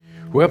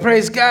Well,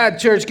 praise God,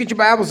 church. Get your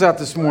Bibles out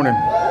this morning.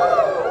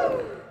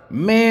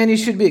 Man, you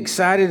should be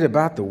excited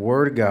about the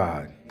Word of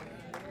God.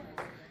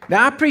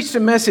 Now, I preached a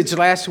message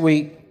last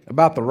week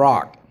about the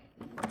rock.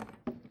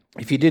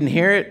 If you didn't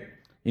hear it,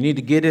 you need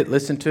to get it,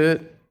 listen to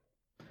it.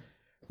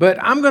 But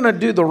I'm going to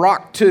do the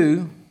rock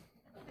too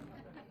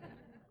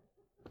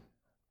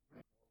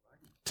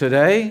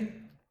today.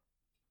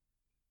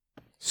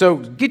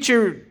 So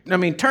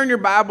turn your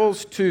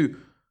Bibles to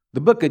the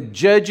book of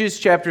Judges,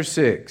 chapter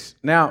 6.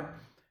 Now,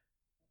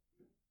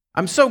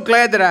 I'm so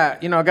glad that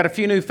I got a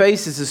few new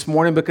faces this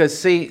morning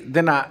because,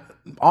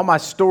 all my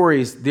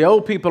stories, the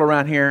old people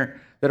around here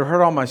that have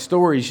heard all my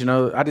stories,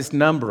 I just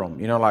number them.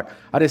 Like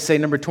I just say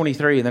number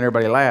 23 and then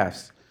everybody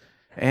laughs.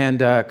 And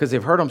because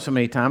they've heard them so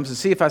many times. And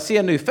see, if I see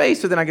a new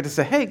face, so then I get to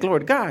say, hey, glory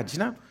to God,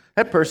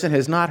 that person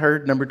has not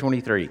heard number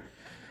 23.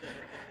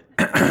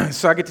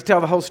 So I get to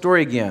tell the whole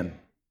story again.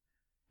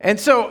 And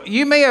so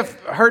you may have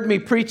heard me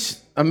preach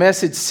a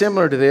message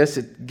similar to this.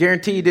 I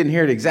guarantee you didn't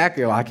hear it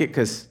exactly like it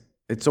because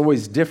it's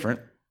always different.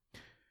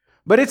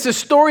 But it's a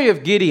story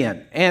of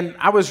Gideon. And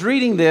I was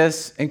reading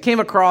this and came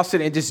across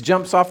it, and it just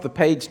jumps off the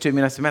page to me.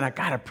 And I said, man, I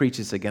got to preach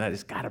this again. I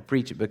just got to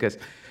preach it because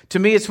to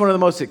me, it's one of the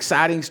most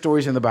exciting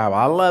stories in the Bible.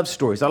 I love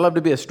stories. I love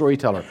to be a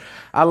storyteller.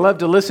 I love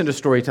to listen to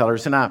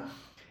storytellers. And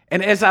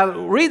as I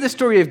read the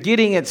story of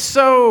Gideon, it's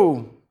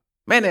so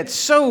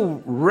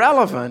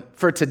relevant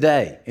for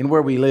today and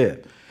where we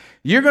live.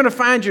 You're going to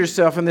find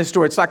yourself in this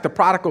story. It's like the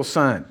prodigal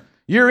son.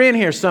 You're in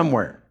here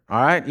somewhere.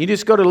 All right, you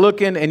just go to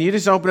looking and you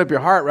just open up your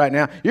heart right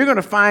now. You're going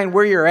to find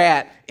where you're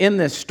at in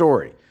this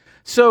story.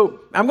 So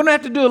I'm going to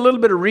have to do a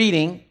little bit of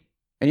reading,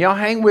 and y'all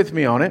hang with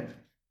me on it.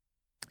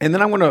 And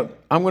then I'm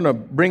going to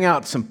bring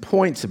out some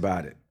points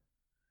about it.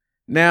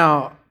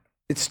 Now,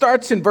 it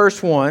starts in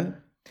verse 1.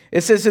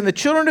 It says, "And the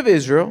children of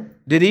Israel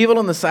did evil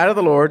in the sight of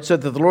the Lord, so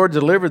that the Lord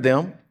delivered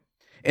them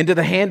into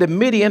the hand of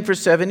Midian for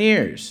 7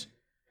 years.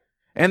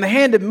 And the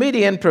hand of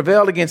Midian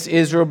prevailed against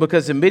Israel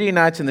because the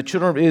Midianites and the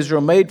children of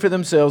Israel made for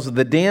themselves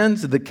the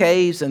dens, the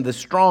caves, and the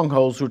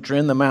strongholds which are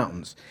in the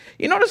mountains."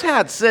 You notice how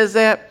it says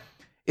that?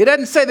 It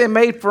doesn't say they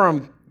made for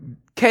them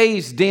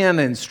caves, den,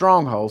 and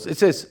strongholds. It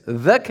says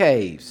the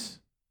caves,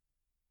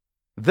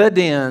 the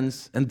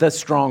dens, and the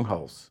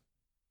strongholds.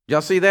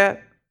 Y'all see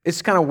that?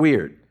 It's kind of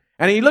weird.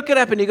 And you look it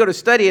up and you go to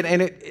study it,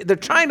 and they're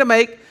trying to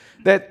make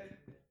that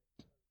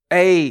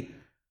they're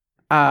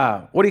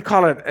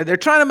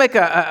trying to make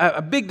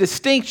a big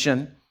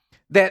distinction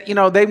that,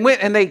 they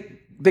went and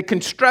they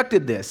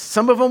constructed this.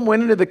 Some of them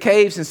went into the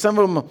caves and some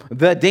of them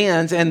the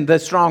dens and the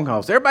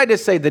strongholds. Everybody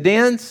just say the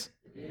dens,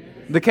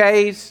 the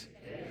caves,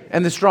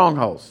 and the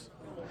strongholds.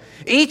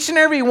 Each and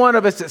every one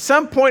of us at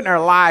some point in our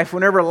life,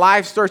 whenever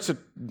life starts to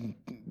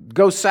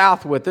go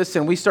south with us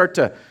and we start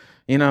to,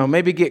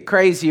 maybe get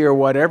crazy or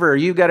whatever, or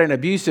you've got an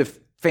abusive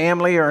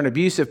family or an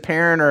abusive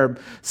parent or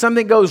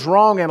something goes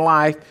wrong in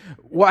life,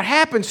 what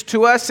happens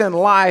to us in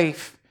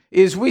life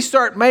is we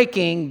start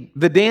making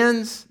the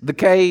dens, the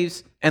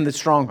caves, and the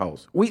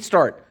strongholds. We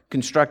start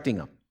constructing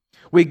them.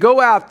 We go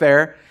out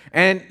there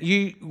and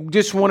you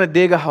just want to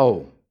dig a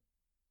hole.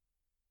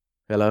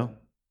 Hello?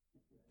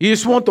 You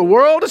just want the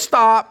world to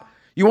stop.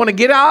 You want to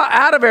get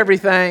out of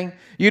everything.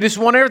 You just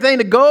want everything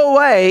to go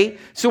away.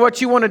 So what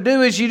you want to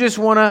do is you just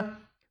want to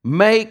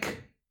make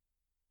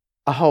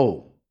a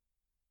hole,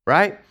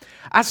 right?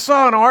 I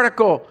saw an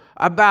article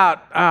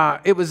about, I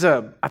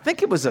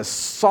think it was a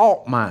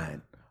salt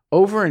mine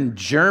over in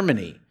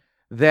Germany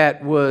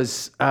that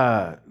was,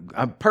 a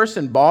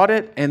person bought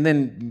it and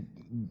then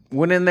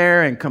went in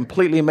there and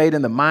completely made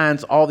in the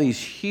mines all these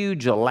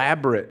huge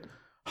elaborate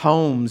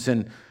homes,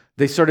 and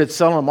they started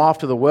selling them off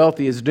to the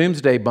wealthy as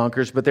doomsday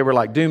bunkers, but they were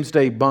like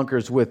doomsday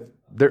bunkers with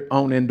their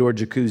own indoor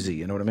jacuzzi,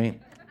 you know what I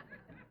mean?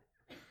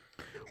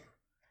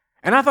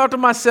 And I thought to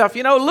myself,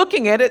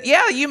 looking at it,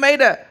 yeah,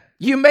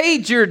 you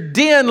made your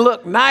den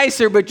look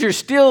nicer, but you're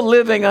still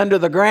living under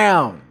the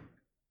ground.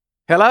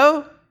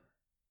 Hello?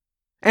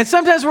 And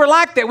sometimes we're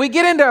like that. We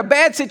get into a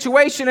bad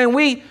situation and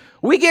we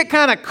get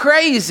kind of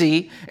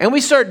crazy and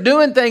we start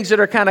doing things that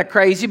are kind of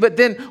crazy, but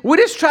then we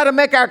just try to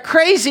make our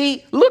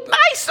crazy look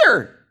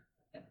nicer.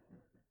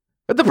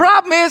 But the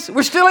problem is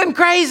we're still in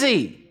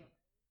crazy.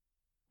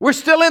 We're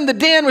still in the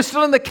den. We're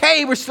still in the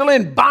cave. We're still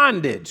in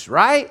bondage,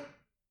 right?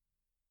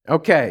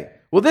 Okay.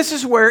 Well, this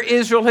is where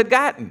Israel had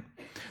gotten.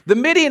 The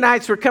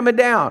Midianites were coming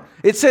down.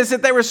 It says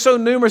that they were so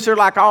numerous, they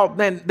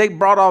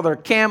brought all their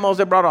camels,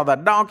 they brought all the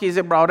donkeys,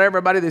 they brought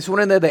everybody. They just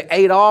went in there, they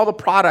ate all the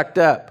product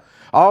up,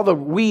 all the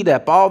wheat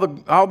up, all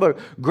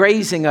the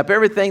grazing up,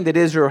 everything that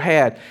Israel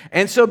had.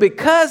 And so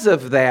because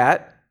of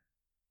that,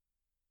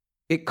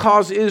 it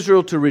caused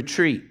Israel to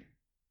retreat.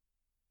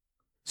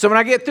 So when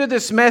I get through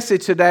this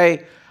message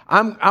today,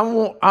 I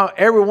want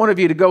every one of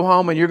you to go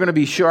home and you're going to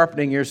be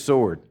sharpening your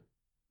sword.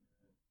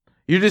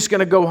 You're just going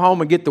to go home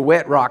and get the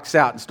wet rocks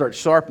out and start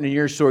sharpening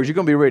your swords. You're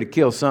going to be ready to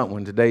kill something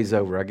when today's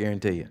over, I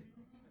guarantee you.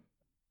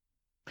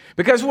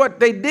 Because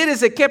what they did is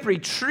they kept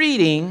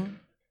retreating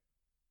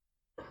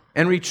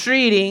and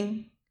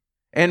retreating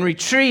and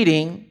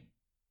retreating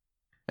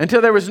until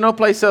there was no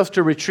place else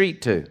to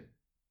retreat to.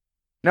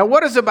 Now,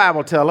 what does the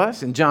Bible tell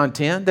us in John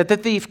 10? That the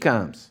thief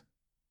comes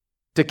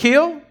to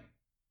kill,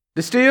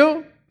 to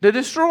steal, to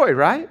destroy,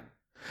 right?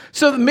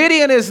 So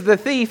Midian is the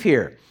thief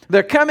here.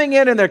 They're coming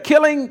in and they're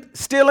killing,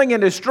 stealing,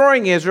 and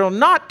destroying Israel,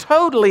 not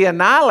totally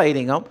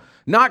annihilating them,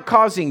 not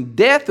causing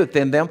death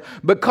within them,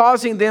 but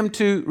causing them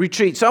to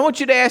retreat. So I want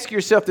you to ask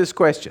yourself this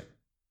question.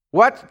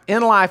 What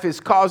in life is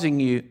causing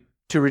you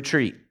to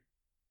retreat?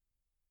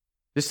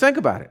 Just think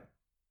about it.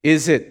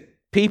 Is it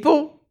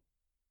people?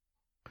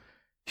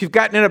 If you've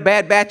gotten in a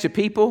bad batch of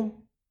people,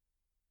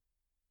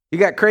 you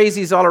got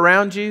crazies all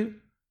around you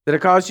that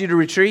have caused you to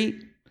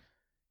retreat?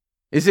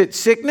 Is it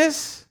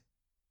sickness?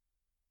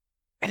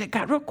 And it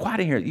got real quiet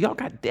in here. Y'all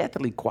got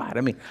deathly quiet.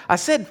 I mean, I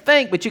said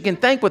think, but you can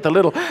think with a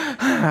little,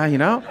 you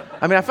know.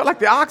 I mean, I felt like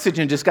the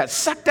oxygen just got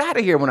sucked out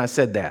of here when I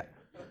said that.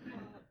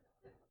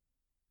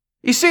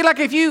 You see, like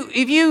if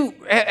you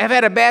have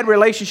had a bad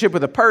relationship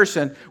with a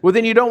person, well,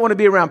 then you don't want to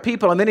be around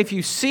people. And then if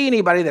you see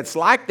anybody that's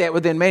like that,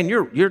 well, then, man,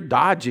 you're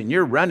dodging,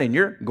 you're running,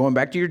 you're going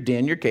back to your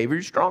den, your cave, or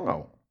your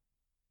stronghold.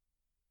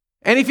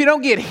 And if you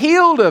don't get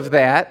healed of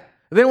that,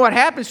 then what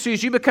happens to you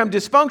is you become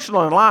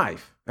dysfunctional in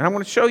life. And I'm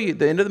going to show you at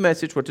the end of the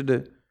message what to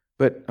do.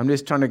 But I'm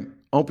just trying to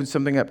open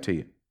something up to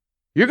you.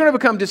 You're going to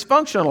become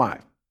dysfunctional in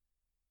life.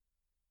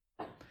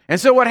 And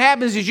so what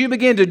happens is you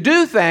begin to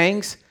do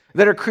things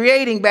that are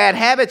creating bad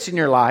habits in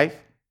your life.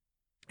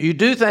 You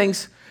do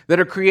things that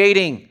are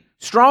creating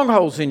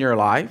strongholds in your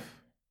life.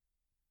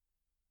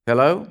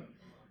 Hello?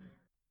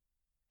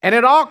 And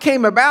it all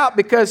came about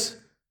because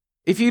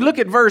if you look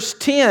at verse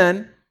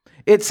 10,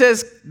 it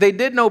says they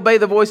didn't obey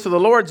the voice of the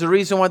Lord. Is the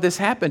reason why this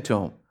happened to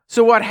them.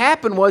 So what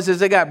happened was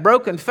they got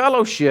broken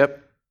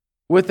fellowship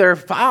with their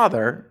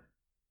father.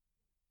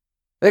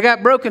 They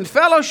got broken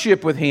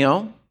fellowship with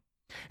him.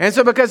 And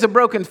so because of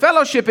broken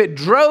fellowship, it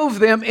drove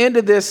them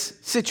into this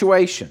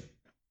situation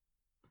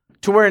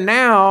to where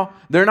now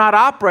they're not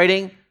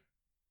operating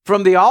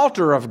from the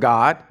altar of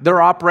God.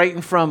 They're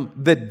operating from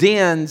the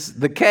dens,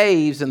 the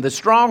caves, and the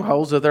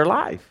strongholds of their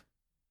life.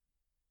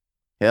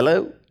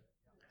 Hello?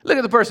 Look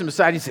at the person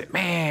beside you and say,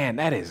 man,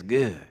 that is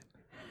good.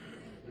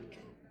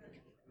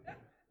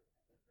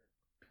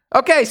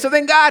 Okay, so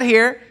then God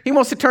here, he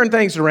wants to turn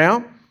things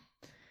around.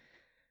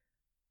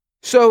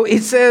 So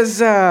it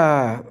says,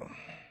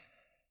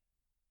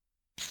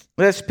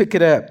 let's pick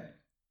it up.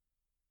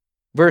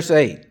 Verse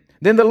 8.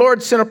 Then the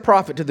Lord sent a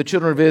prophet to the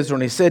children of Israel,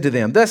 and he said to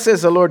them, Thus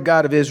says the Lord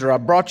God of Israel, I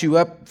brought you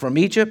up from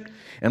Egypt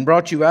and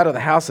brought you out of the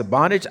house of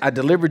bondage. I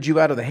delivered you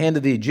out of the hand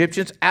of the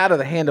Egyptians, out of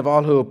the hand of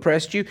all who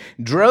oppressed you,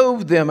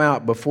 drove them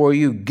out before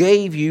you,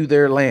 gave you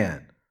their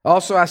land.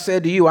 Also I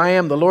said to you, I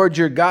am the Lord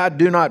your God.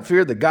 Do not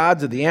fear the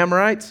gods of the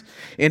Amorites,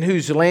 in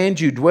whose land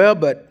you dwell,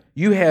 but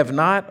you have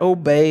not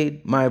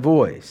obeyed my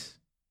voice.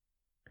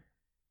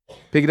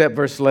 Pick it up,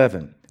 verse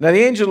 11. Now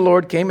the angel of the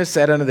Lord came and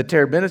sat under the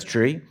terebinth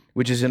tree,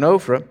 which is in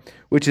Ophrah,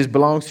 which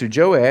belongs to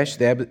Joash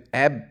the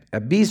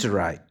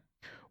Abiezrite,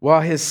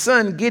 while his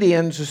son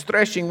Gideon was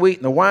threshing wheat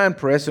in the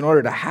winepress in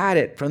order to hide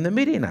it from the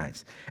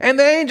Midianites. And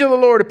the angel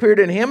of the Lord appeared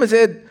in him and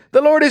said,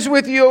 The Lord is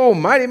with you, O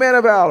mighty man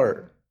of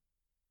valor.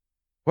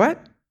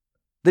 What?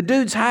 The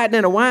dude's hiding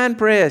in a wine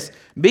press,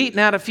 beating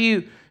out a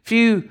few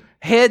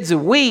heads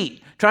of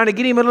wheat, trying to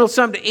get him a little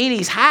something to eat.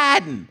 He's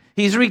hiding.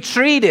 He's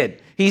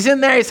retreated. He's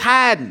in there. He's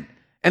hiding.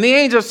 And the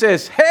angel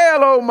says, Hail,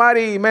 O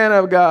mighty man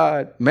of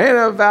God, man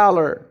of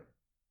valor.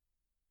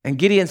 And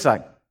Gideon's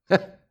like,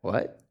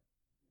 what?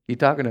 You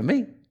talking to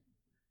me?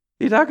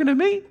 You talking to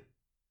me?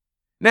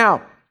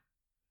 Now,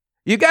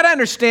 you got to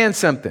understand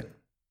something.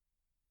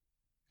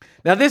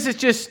 Now, this is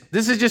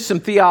just some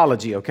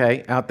theology,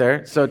 okay, out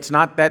there. So it's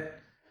not that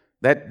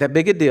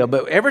big a deal.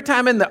 But every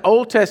time in the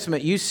Old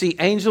Testament you see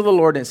angel of the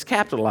Lord and it's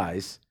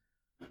capitalized,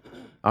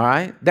 all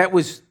right, that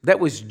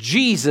was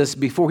Jesus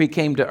before he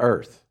came to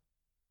earth.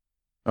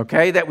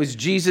 Okay, that was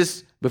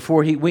Jesus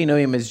before we know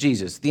him as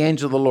Jesus, the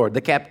angel of the Lord,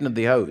 the captain of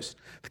the host,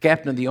 the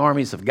captain of the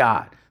armies of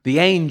God, the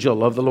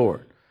angel of the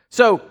Lord.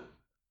 So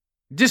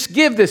just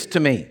give this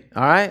to me,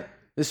 all right?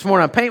 This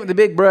morning I'm painting with a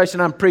big brush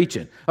and I'm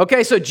preaching.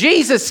 Okay, so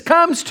Jesus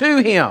comes to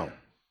him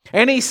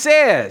and he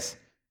says,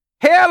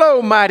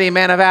 Hello, mighty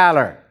man of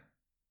valor.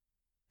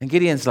 And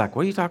Gideon's like,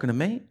 what are you talking to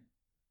me?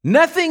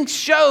 Nothing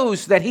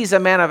shows that he's a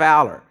man of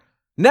valor.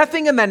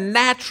 Nothing in the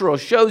natural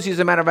shows he's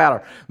a man of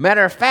valor.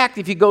 Matter of fact,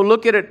 if you go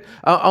look at it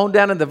on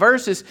down in the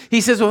verses,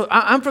 he says, well,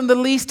 I'm from the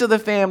least of the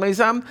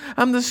families. I'm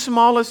the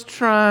smallest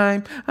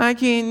tribe. I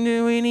can't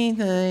do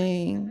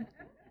anything.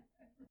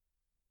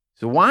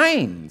 So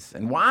whines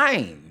and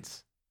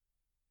whines.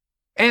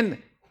 And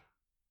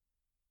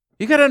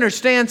you got to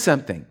understand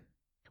something.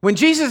 When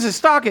Jesus is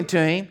talking to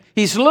him,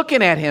 he's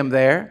looking at him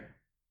there.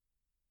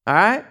 All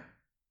right?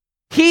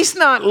 He's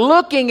not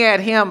looking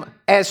at him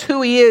as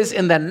who he is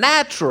in the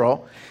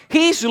natural.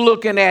 He's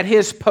looking at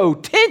his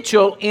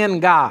potential in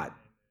God.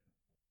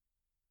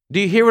 Do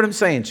you hear what I'm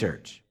saying,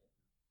 church?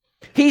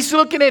 He's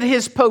looking at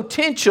his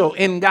potential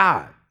in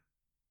God.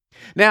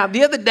 Now,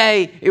 the other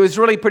day, it was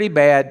really pretty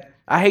bad.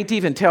 I hate to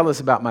even tell this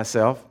about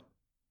myself,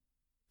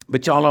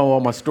 but y'all know all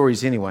my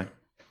stories anyway.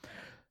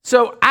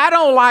 So I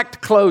don't like to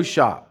clothes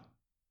shop.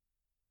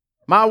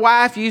 My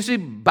wife usually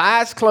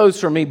buys clothes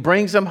for me,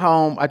 brings them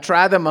home. I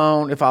try them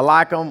on. If I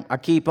like them, I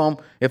keep them.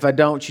 If I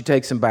don't, she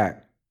takes them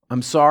back.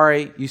 I'm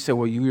sorry. You say,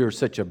 well, you're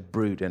such a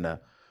brute and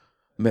a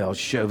male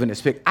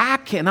chauvinist pig. I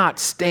cannot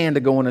stand to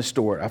go in a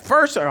store.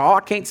 First of all,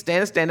 I can't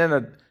stand to stand in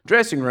a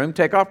dressing room,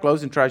 take off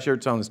clothes, and try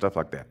shirts on and stuff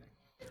like that.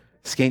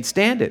 Just can't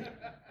stand it.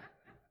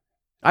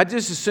 I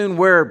just as soon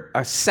wear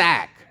a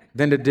sack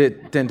than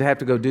to have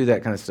to go do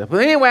that kind of stuff.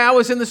 But anyway, I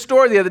was in the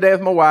store the other day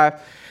with my wife,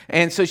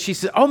 and so she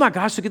said, oh my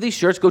gosh, look at these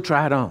shirts, go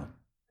try it on.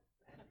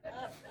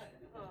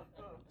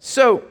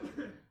 So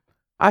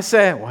I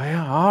said,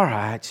 well, all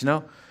right,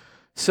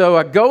 So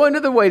I go into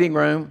the waiting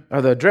room,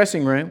 or the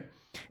dressing room,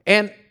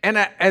 and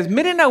as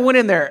minute I went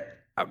in there,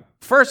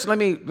 first let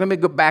me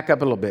go back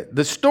up a little bit.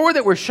 The store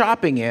that we're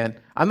shopping in,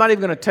 I'm not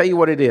even going to tell you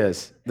what it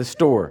is, the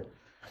store.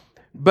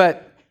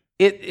 But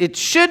it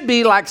should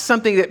be like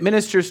something that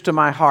ministers to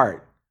my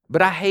heart.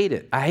 But I hate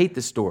it. I hate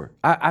the store.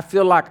 I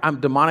feel like I'm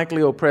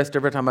demonically oppressed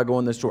every time I go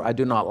in the store. I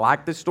do not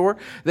like the store.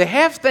 They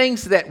have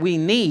things that we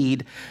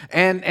need,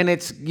 and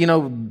it's,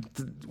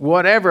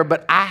 whatever,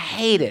 but I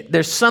hate it.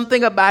 There's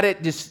something about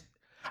it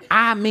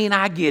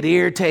I get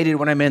irritated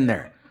when I'm in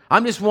there.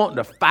 I'm just wanting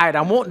to fight.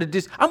 I'm wanting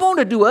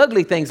to do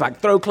ugly things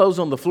like throw clothes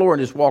on the floor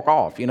and just walk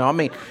off.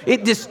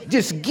 It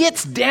just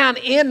gets down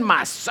in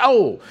my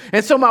soul.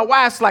 And so my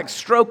wife's like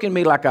stroking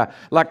me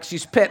like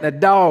she's petting a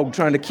dog,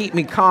 trying to keep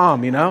me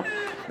calm,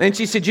 And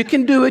she said, you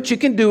can do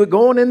it.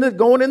 Going in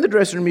the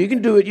dressing room. You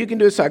can do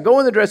it. So I go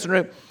in the dressing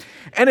room.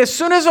 And as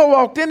soon as I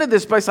walked into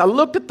this place, I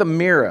looked at the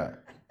mirror.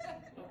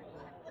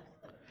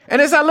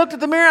 And as I looked at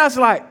the mirror, I was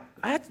like,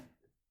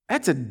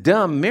 that's a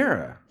dumb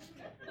mirror.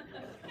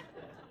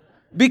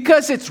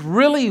 Because it's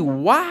really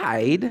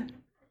wide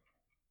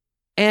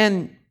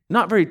and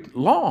not very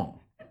long.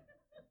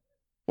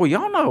 Well,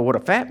 y'all know what a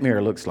fat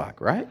mirror looks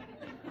like, right?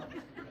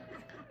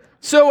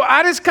 So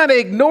I just kind of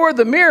ignore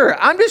the mirror.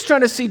 I'm just trying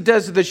to see,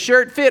 does the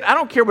shirt fit? I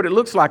don't care what it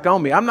looks like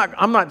on me. I'm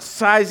not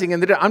sizing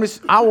in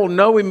I will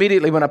know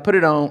immediately when I put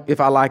it on if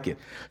I like it.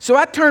 So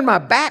I turn my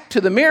back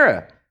to the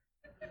mirror.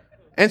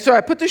 And so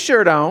I put the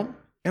shirt on,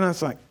 and I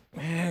was like,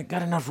 man,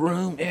 got enough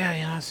room?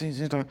 Yeah, I see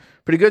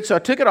pretty good. So I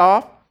took it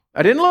off.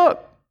 I didn't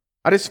look.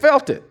 I just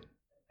felt it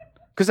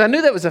because I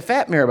knew that was a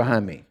fat mirror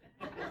behind me.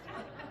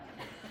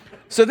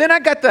 So then I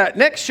got the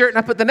next shirt, and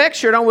I put the next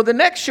shirt on. Well, the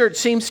next shirt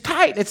seems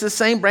tight. It's the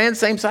same brand,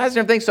 same size and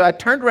everything. So I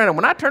turned around, and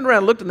when I turned around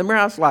and looked in the mirror,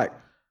 I was like,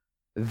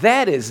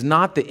 that is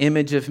not the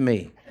image of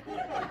me.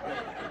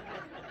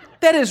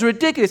 That is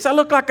ridiculous. I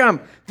look like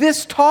I'm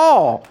this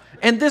tall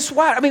and this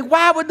wide.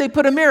 Why would they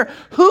put a mirror?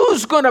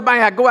 Who's going to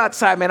buy? I go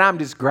outside, man, I'm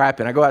just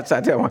griping. I go outside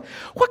and tell them,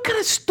 what kind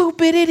of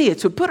stupid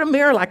idiots would put a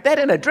mirror like that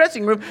in a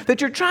dressing room that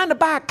you're trying to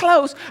buy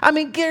clothes?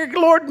 Dear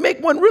Lord,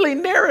 make one really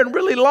narrow and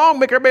really long,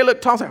 make everybody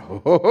look tall. Say,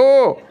 ho, ho,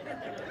 ho.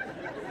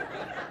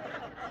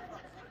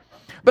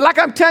 But like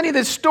I'm telling you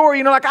this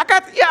story,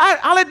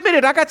 I'll admit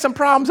it. I got some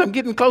problems. I'm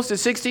getting close to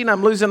 60 and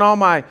I'm losing all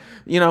my,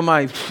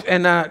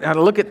 and I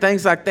look at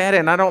things like that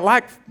and I don't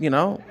like,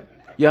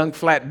 young,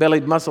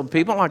 flat-bellied, muscled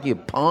people. I'm like, you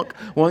punk.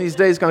 One of these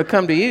days it's going to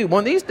come to you.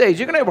 One of these days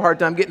you're going to have a hard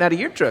time getting out of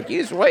your truck. You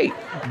just wait,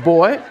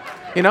 boy.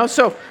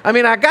 So,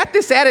 I got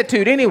this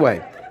attitude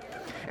anyway.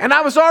 And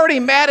I was already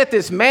mad at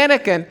this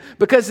mannequin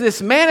because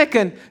this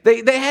mannequin,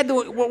 they had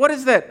what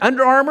is that,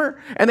 Under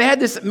Armour? And they had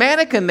this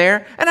mannequin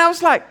there. And I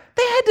was like,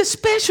 they had to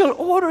special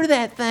order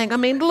that thing.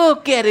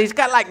 Look at it. He's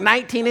got like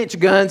 19-inch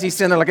guns. He's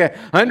sitting there like a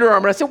Under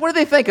Armour. I said, what do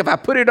they think? If I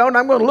put it on,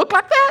 I'm going to look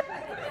like that?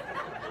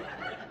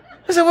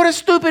 I said, what a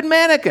stupid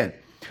mannequin.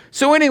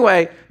 So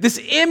anyway, this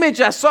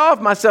image I saw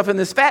of myself in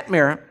this fat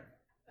mirror,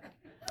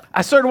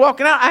 I started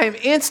walking out. I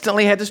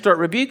instantly had to start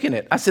rebuking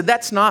it. I said,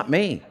 that's not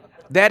me.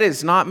 That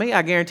is not me.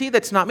 I guarantee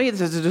that's not me.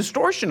 This is a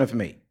distortion of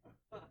me.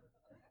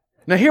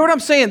 Now, hear what I'm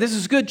saying. This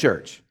is good,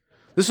 church.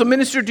 This will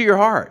minister to your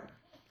heart.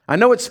 I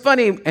know it's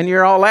funny, and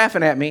you're all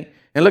laughing at me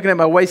and looking at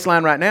my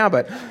waistline right now,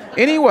 but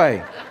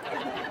anyway.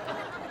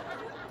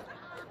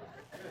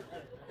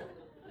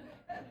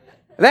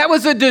 That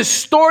was a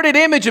distorted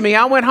image of me.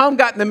 I went home,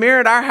 got in the mirror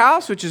at our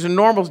house, which is a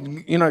normal,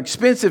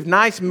 expensive,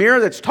 nice mirror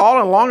that's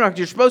tall and long like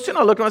you're supposed to. And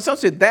I looked at myself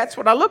and said, that's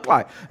what I look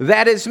like.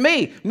 That is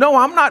me. No,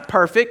 I'm not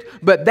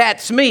perfect, but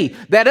that's me.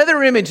 That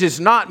other image is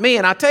not me.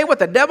 And I'll tell you what,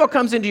 the devil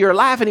comes into your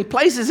life and he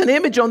places an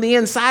image on the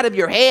inside of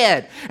your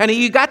head. And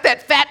you got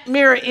that fat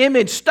mirror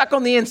image stuck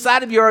on the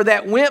inside of you, or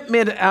that wimp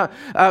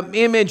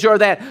image, or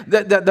that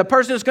the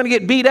person that's going to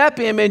get beat up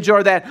image,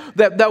 or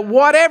that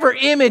whatever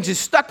image is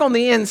stuck on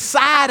the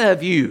inside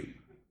of you.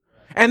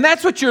 And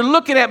that's what you're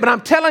looking at. But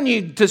I'm telling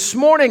you this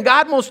morning,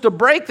 God wants to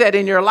break that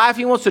in your life.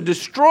 He wants to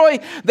destroy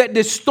that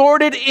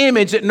distorted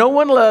image that no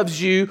one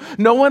loves you,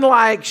 no one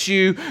likes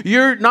you,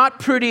 you're not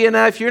pretty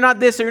enough, you're not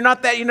this, or you're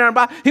not that, you're not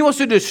about. He wants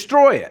to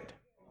destroy it.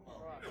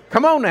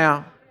 Come on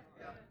now.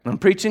 I'm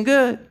preaching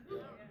good.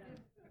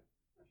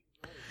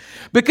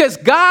 Because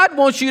God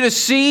wants you to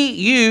see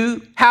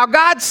you how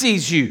God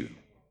sees you.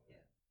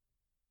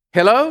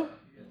 Hello?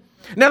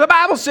 Now, the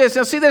Bible says,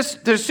 now see, there's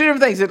two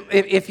different things.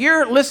 If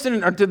you're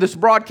listening to this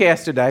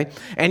broadcast today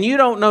and you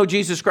don't know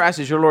Jesus Christ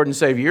as your Lord and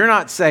Savior, you're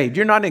not saved.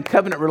 You're not in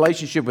covenant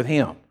relationship with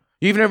Him.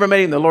 You've never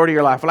made him the Lord of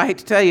your life. Well, I hate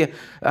to tell you,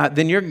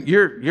 then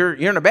you're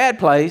in a bad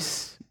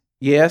place,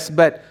 yes,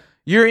 but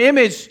your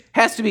image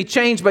has to be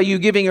changed by you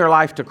giving your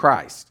life to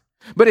Christ.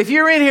 But if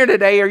you're in here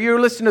today or you're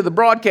listening to the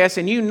broadcast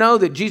and you know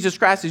that Jesus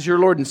Christ is your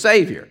Lord and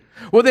Savior,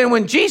 well, then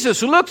when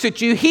Jesus looks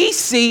at you, he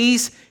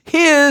sees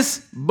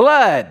his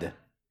blood.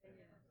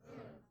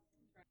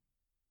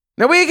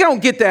 Now, we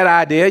don't get that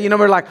idea. You know,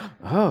 we're like,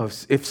 oh,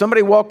 if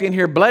somebody walked in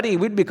here bloody,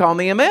 we'd be calling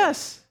the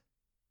MS.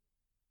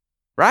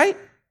 Right?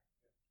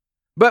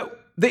 But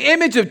the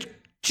image of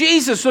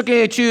Jesus looking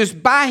at you is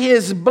by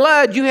his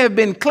blood you have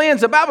been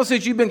cleansed. The Bible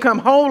says you've become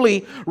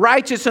holy,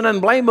 righteous, and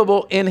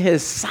unblameable in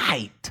his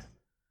sight.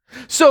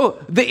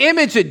 So the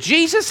image that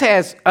Jesus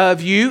has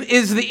of you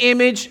is the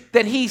image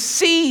that he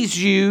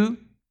sees you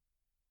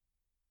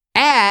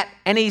at,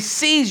 and he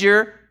sees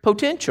your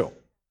potential.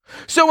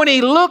 So when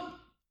he looked,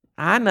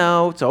 I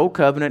know it's old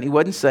covenant, he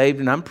wasn't saved,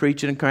 and I'm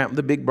preaching and coming out with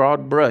a big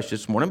broad brush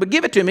this morning, but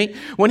give it to me.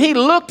 When he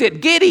looked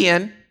at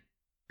Gideon,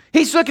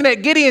 he's looking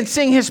at Gideon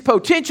seeing his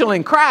potential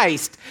in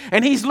Christ,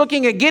 and he's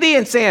looking at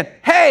Gideon saying,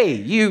 hey,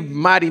 you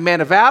mighty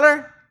man of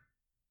valor,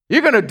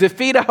 you're going to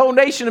defeat a whole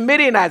nation of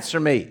Midianites for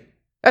me.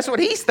 That's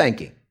what he's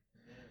thinking.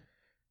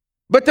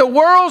 But the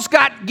world's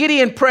got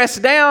Gideon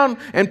pressed down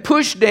and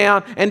pushed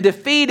down and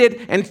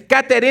defeated and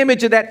got that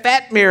image of that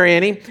fat mirror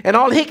in him, and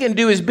all he can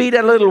do is beat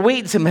a little wheat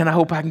and say, man, I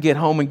hope I can get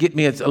home and get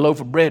me a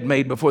loaf of bread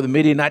made before the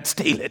Midianites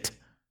steal it.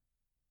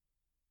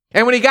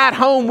 And when he got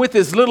home with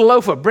his little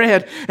loaf of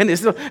bread and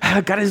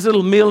got his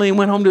little meal, and he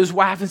went home to his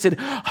wife and said,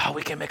 oh,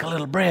 we can make a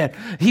little bread.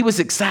 He was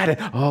excited.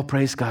 Oh,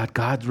 praise God.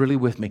 God's really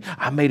with me.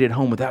 I made it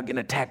home without getting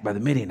attacked by the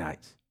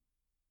Midianites.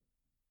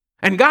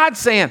 And God's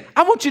saying,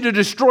 I want you to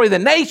destroy the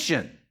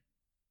nation.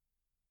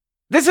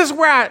 This is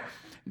where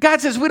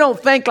God says we don't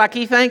think like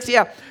he thinks.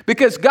 Yeah,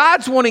 because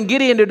God's wanting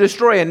Gideon to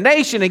destroy a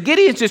nation, and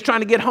Gideon's just trying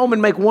to get home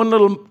and make one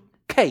little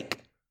cake.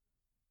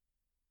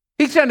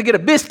 He's trying to get a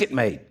biscuit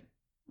made.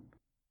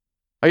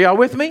 Are y'all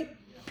with me?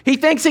 He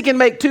thinks he can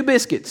make 2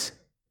 biscuits.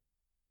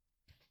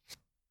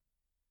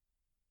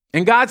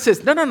 And God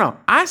says, no.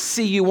 I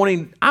see you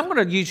wanting, I'm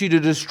going to use you to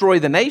destroy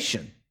the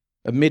nation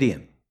of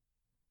Midian.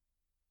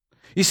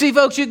 You see,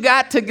 folks, you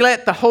got to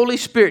let the Holy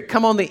Spirit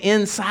come on the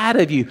inside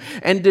of you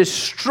and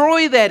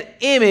destroy that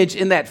image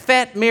in that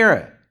fat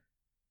mirror.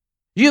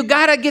 You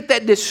got to get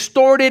that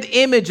distorted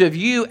image of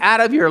you out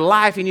of your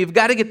life, and you've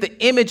got to get the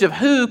image of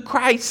who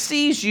Christ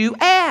sees you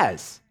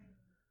as.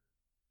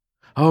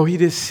 Oh, he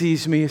just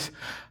sees me as,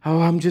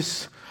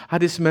 I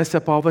just mess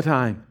up all the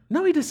time.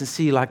 No, he doesn't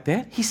see you like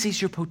that. He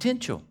sees your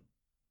potential.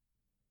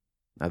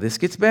 Now, this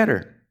gets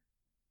better.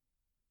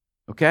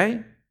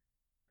 Okay?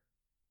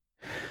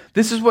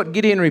 This is what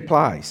Gideon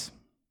replies.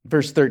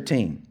 Verse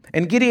 13.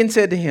 And Gideon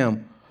said to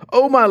him,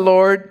 "O my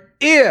Lord,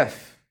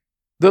 if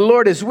the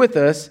Lord is with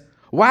us,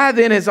 why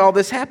then has all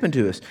this happened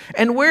to us?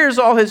 And where is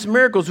all his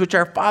miracles which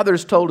our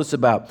fathers told us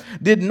about?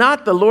 Did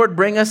not the Lord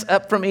bring us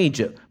up from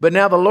Egypt? But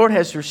now the Lord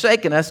has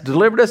forsaken us,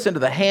 delivered us into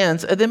the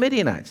hands of the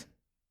Midianites."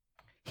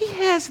 He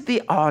has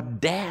the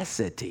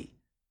audacity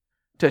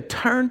to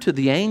turn to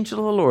the angel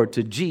of the Lord,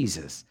 to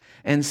Jesus,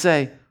 and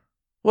say,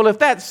 well, if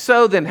that's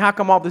so, then how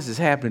come all this is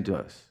happening to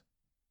us?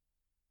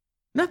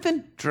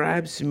 Nothing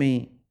drives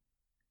me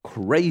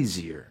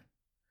crazier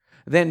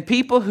than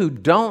people who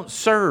don't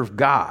serve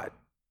God,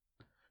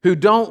 who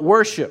don't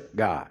worship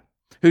God,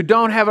 who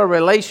don't have a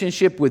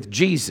relationship with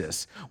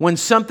Jesus. When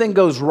something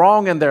goes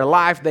wrong in their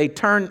life, they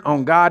turn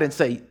on God and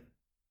say,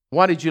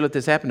 why did you let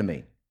this happen to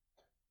me?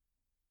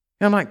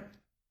 And I'm like,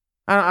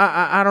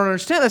 I don't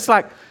understand. That's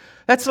like,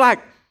 I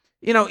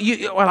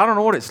don't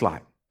know what it's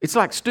like. It's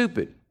like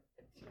stupid.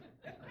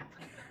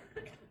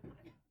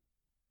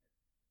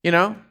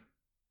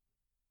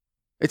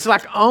 It's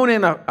like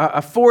owning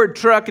a Ford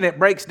truck and it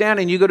breaks down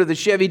and you go to the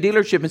Chevy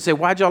dealership and say,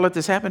 why'd y'all let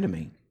this happen to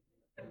me?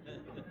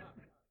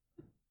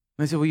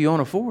 They say, well, you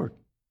own a Ford.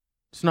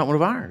 It's not one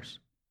of ours.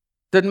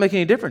 Doesn't make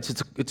any difference.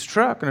 It's a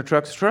truck, and a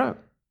truck's a truck.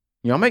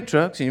 Y'all make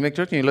trucks, and you make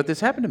trucks, and you let this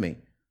happen to me.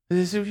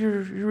 They say,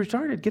 you're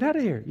retarded. Get out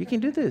of here. You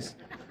can't do this.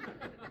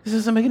 This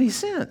doesn't make any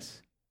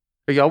sense.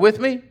 Are y'all with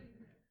me?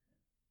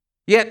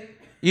 Yet,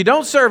 you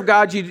don't serve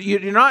God.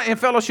 You're not in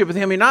fellowship with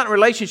him. You're not in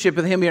relationship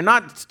with him. You're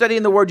not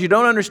studying the word. You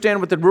don't understand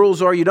what the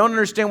rules are. You don't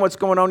understand what's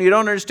going on. You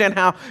don't understand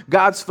how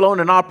God's flowing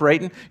and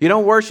operating. You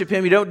don't worship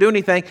him. You don't do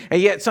anything.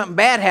 And yet something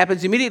bad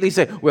happens. Immediately you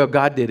say, well,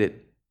 God did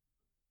it.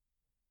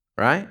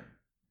 Right?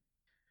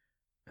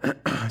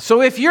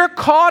 So if you're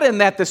caught in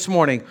that this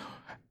morning,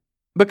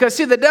 because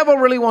see, the devil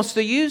really wants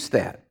to use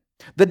that.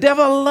 The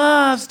devil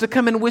loves to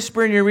come and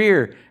whisper in your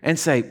ear and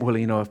say, well,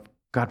 if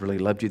God really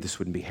loved you, this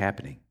wouldn't be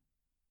happening.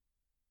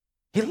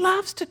 He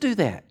loves to do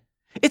that.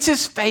 It's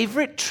his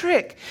favorite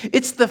trick.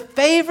 It's the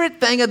favorite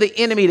thing of the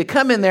enemy to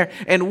come in there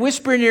and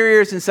whisper in your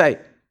ears and say,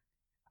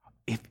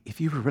 if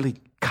you were really,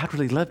 God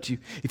really loved you,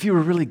 if you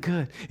were really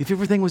good, if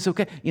everything was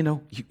okay,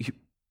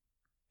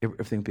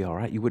 everything would be all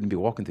right. You wouldn't be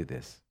walking through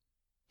this.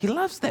 He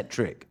loves that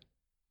trick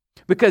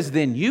because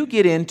then you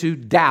get into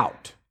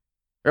doubt.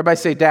 Everybody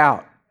say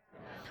doubt.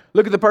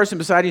 Look at the person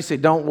beside you and say,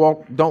 don't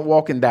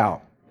walk in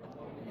doubt.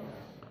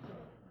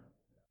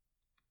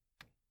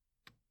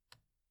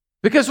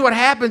 Because what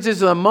happens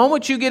is the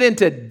moment you get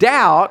into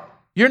doubt,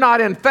 you're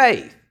not in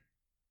faith.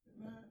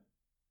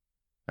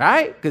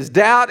 Right? Because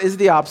doubt is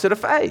the opposite of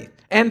faith.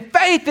 And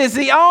faith is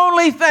the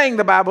only thing,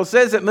 the Bible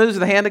says, that moves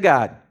the hand of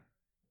God.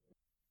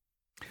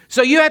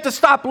 So you have to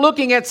stop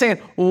looking at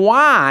saying,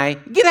 why?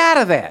 Get out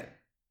of that.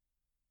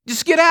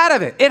 Just get out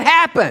of it. It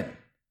happened.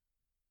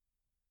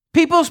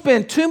 People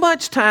spend too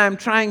much time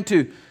trying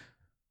to,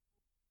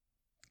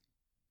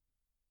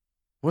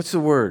 what's the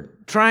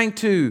word? Trying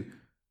to,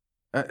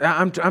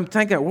 I'm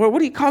thinking, what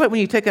do you call it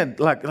when you take a,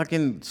 like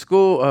in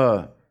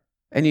school,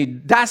 and you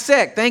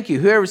dissect? Thank you,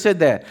 whoever said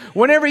that.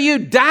 Whenever you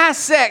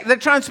dissect, they're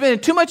trying to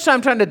spend too much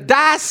time trying to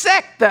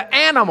dissect the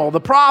animal, the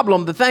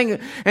problem, the thing,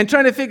 and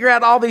trying to figure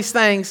out all these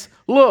things.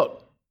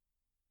 Look,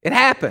 it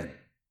happened.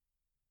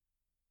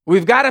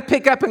 We've got to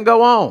pick up and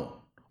go on.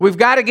 We've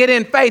got to get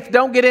in faith.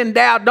 Don't get in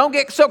doubt. Don't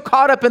get so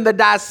caught up in the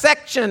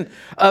dissection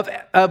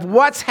of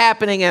what's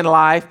happening in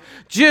life.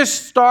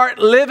 Just start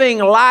living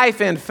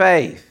life in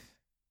faith.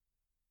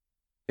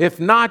 If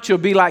not, you'll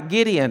be like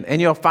Gideon,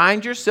 and you'll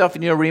find yourself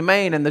and you'll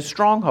remain in the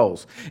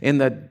strongholds, in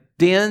the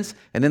dens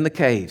and in the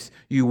caves.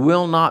 You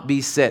will not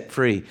be set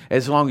free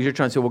as long as you're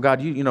trying to say, well,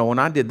 God, you know, when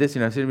I did this,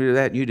 and I said to do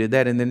that, and you did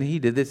that, and then he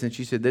did this, and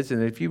she said this,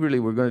 and if you really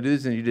were going to do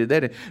this, and you did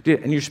that,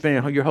 and you're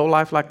spending your whole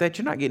life like that,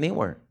 you're not getting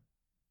anywhere.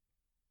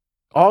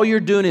 All you're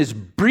doing is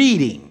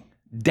breeding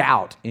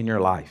doubt in your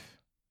life.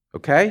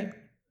 Okay?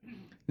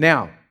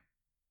 Now,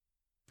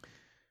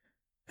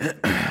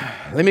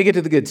 let me get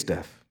to the good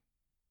stuff.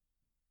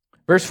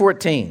 Verse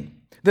 14,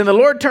 then the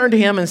Lord turned to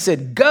him and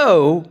said,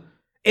 go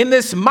in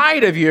this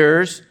might of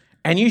yours,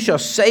 and you shall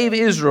save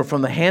Israel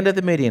from the hand of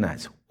the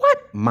Midianites.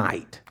 What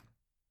might?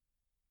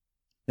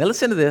 Now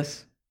listen to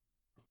this.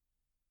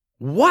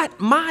 What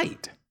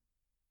might?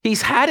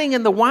 He's hiding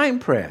in the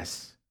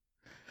winepress.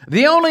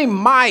 The only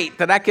might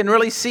that I can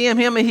really see in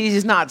him,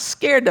 he's not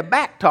scared to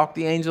backtalk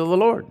the angel of the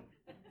Lord.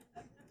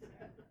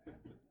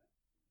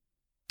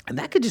 And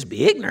that could just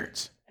be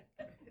ignorance.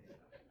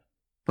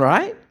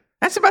 Right?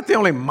 That's about the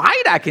only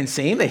might I can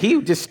see him, that he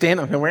would just stand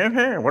up and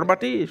what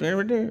about these?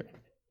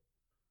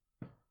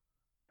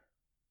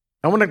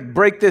 I want to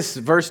break this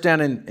verse down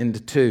into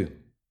two.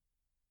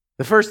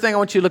 The first thing I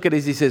want you to look at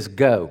is he says,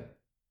 go.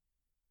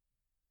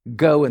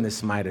 Go in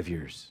this might of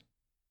yours.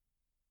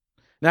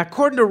 Now,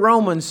 according to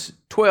Romans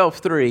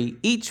 12:3,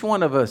 each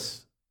one of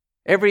us,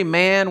 every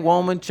man,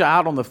 woman,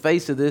 child on the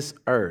face of this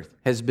earth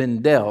has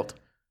been dealt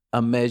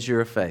a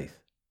measure of faith.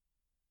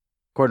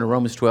 According to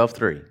Romans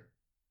 12:3,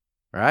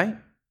 right? It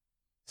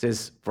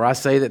says, for I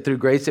say that through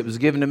grace it was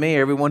given to me,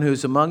 everyone who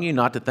is among you,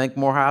 not to think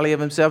more highly of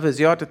himself as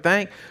he ought to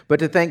think, but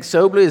to think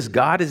soberly as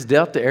God has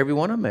dealt to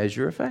everyone a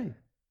measure of faith.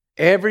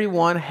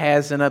 Everyone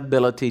has an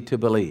ability to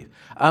believe.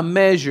 A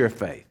measure of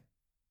faith.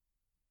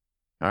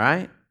 All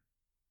right?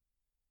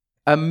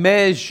 A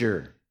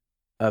measure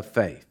of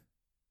faith.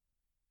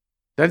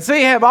 Doesn't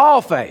say you have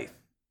all faith,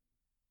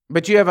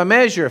 but you have a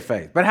measure of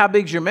faith. But how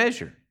big's your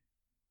measure?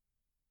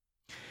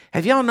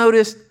 Have y'all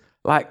noticed,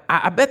 like,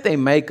 I bet they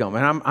make them,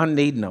 and I'm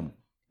needing them.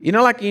 You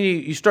know, like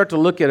you start to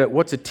look at it,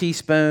 what's a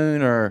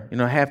teaspoon or, you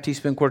know, half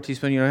teaspoon, quarter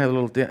teaspoon, you know, have a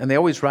little, and they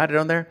always write it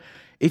on there.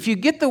 If you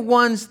get the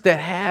ones that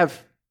have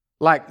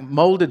like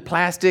molded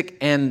plastic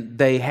and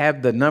they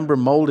have the number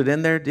molded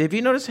in there, have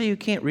you noticed how you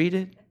can't read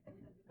it?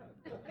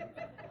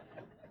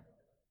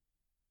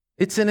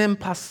 It's an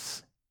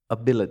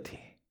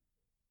impossibility,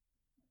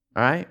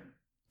 all right,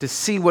 to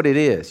see what it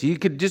is. You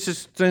could just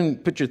as soon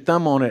put your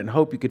thumb on it and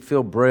hope you could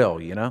feel Braille,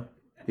 you know.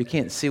 You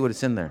can't see what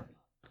it's in there.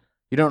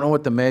 You don't know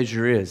what the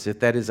measure is, if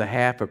that is a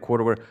half or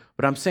quarter.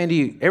 But I'm saying to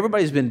you,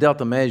 everybody's been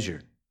dealt a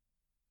measure.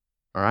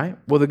 All right?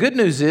 Well, the good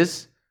news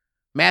is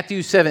Matthew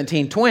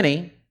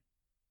 17:20.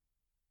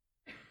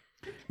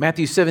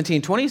 Matthew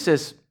 17:20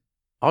 says,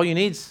 all you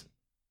need is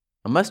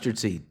a mustard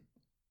seed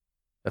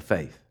of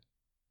faith.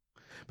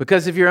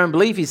 Because of your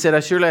unbelief, he said,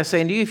 surely I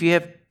say unto you, if you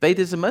have faith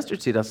as a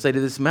mustard seed, I'll say to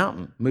this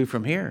mountain, move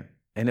from here,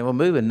 and it will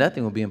move, and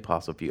nothing will be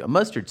impossible for you. A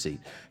mustard seed.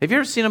 Have you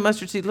ever seen a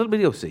mustard seed? Little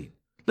bitty seed.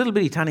 Little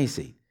bitty tiny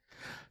seed.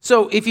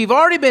 So if you've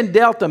already been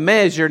dealt a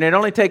measure and it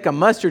only take a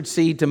mustard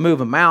seed to move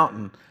a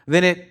mountain,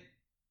 then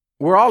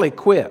we're all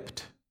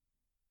equipped.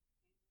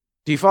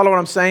 Do you follow what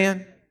I'm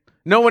saying?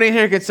 No one in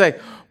here can say,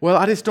 well,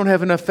 I just don't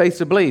have enough faith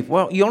to believe.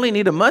 Well, you only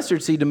need a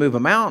mustard seed to move a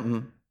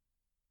mountain,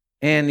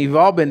 and you've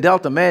all been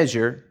dealt a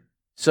measure.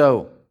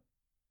 So,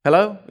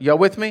 hello? Y'all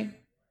with me?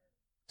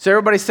 So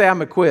everybody say,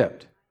 I'm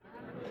equipped.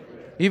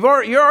 You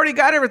already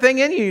got everything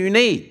in you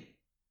need.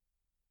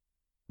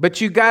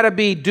 But you got to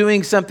be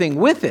doing something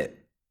with it.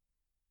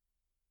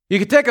 You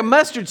could take a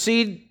mustard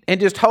seed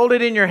and just hold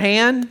it in your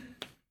hand,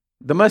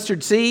 the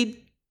mustard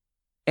seed,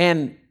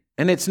 and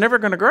it's never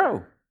going to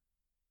grow.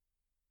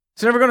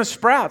 It's never going to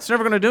sprout. It's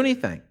never going to do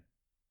anything.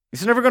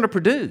 It's never going to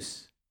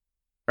produce,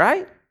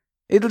 right?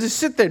 It'll just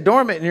sit there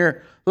dormant, and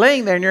you're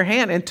laying there in your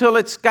hand until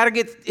it's got to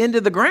get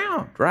into the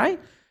ground, right?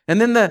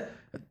 And then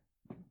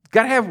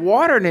got to have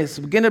water, and it's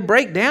going to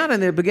break down,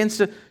 and it begins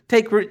to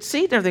take root,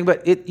 seed and everything,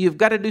 but you've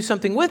got to do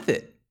something with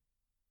it.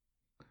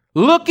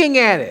 Looking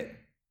at it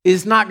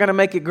is not going to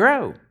make it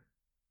grow.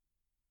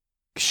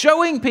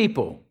 Showing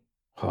people,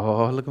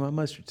 oh, look at my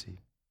mustard seed.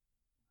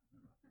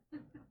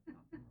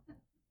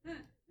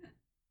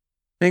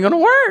 Ain't going to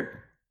work.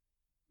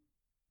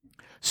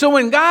 So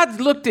when God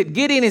looked at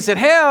Gideon and said,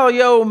 "Hell,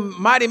 yo,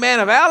 mighty man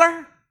of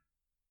valor,"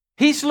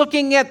 He's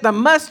looking at the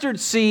mustard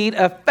seed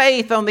of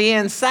faith on the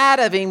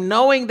inside of him,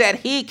 knowing that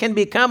he can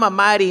become a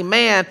mighty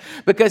man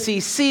because he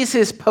sees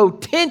his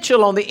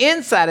potential on the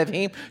inside of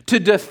him to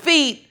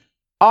defeat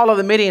all of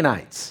the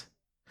Midianites.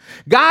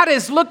 God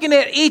is looking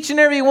at each and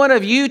every one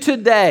of you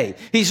today.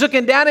 He's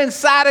looking down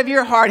inside of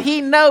your heart. He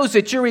knows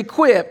that you're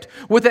equipped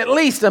with at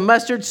least a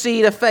mustard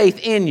seed of faith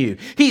in you.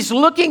 He's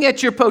looking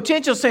at your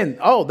potential saying,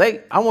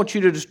 I want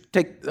you to just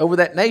take over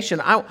that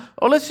nation.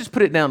 Let's just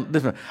put it down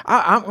different.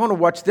 I'm going to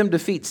watch them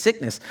defeat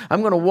sickness.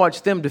 I'm going to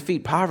watch them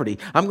defeat poverty.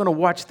 I'm going to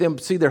watch them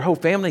see their whole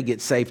family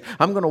get saved.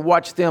 I'm going to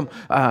watch them,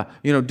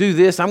 do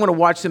this. I'm going to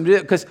watch them do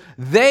it because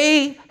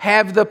they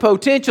have the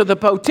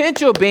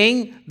potential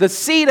being the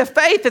seed of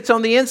faith that's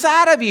on the inside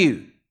of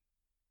you.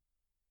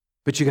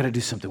 But you got to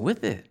do something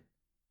with it.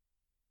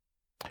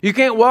 You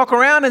can't walk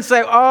around and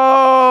say,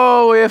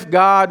 "Oh, if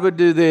God would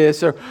do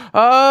this," or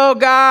 "Oh,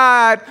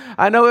 God,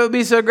 I know it would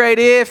be so great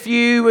if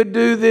you would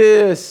do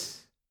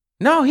this."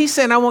 No, He's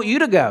saying, I want you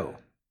to go.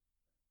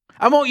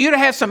 I want you to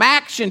have some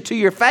action to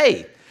your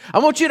faith. I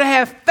want you to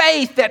have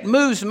faith that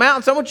moves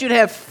mountains. I want you to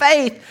have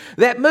faith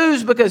that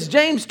moves, because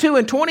James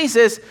 2:20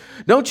 says,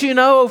 "Don't you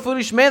know, O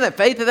foolish man, that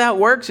faith without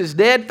works is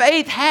dead?"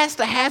 Faith has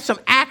to have some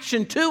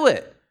action to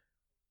it.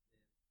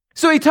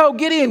 So he told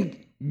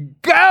Gideon,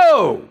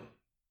 "Go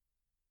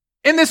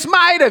in this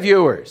might of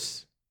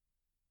yours."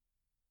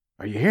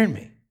 Are you hearing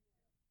me?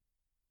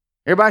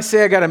 Everybody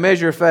say, I got a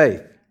measure of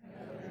faith.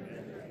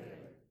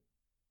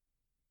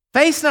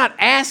 Faith's not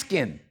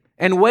asking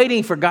and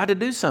waiting for God to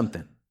do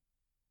something.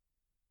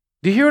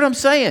 Do you hear what I'm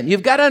saying?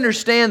 You've got to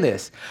understand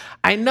this.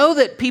 I know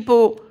that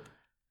people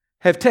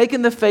have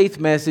taken the faith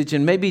message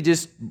and maybe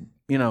just,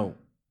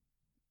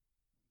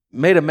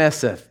 made a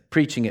mess of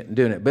preaching it and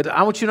doing it. But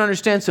I want you to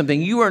understand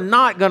something. You are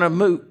not going to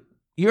move.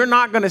 You're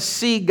not going to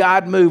see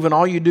God move and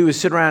all you do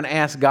is sit around and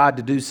ask God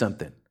to do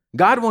something.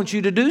 God wants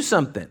you to do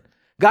something.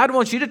 God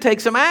wants you to take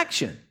some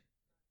action.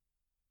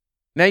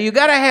 Now, you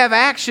got to have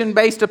action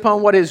based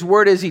upon what His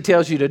Word is He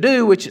tells you to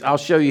do, which I'll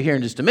show you here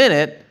in just a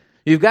minute.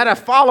 You've got to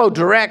follow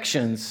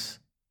directions,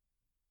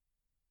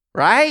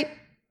 right?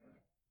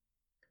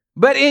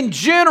 But in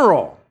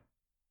general,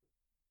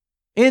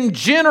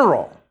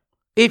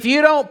 if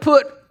you don't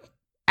put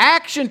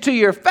action to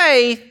your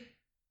faith,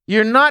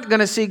 you're not going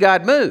to see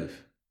God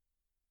move.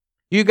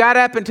 You got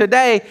up in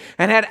today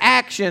and had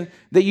action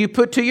that you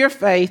put to your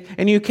faith,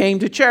 and you came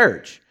to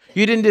church.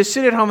 You didn't just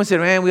sit at home and say,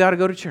 "Man, we ought to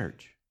go to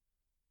church.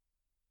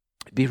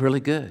 It'd be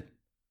really good.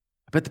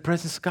 I bet the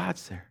presence of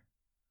God's there.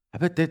 I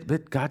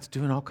bet God's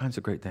doing all kinds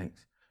of great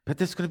things. Bet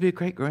that's going to be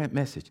a great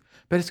message.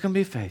 Bet it's going to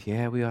be faith.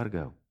 Yeah, we ought to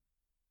go."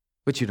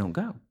 But you don't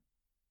go.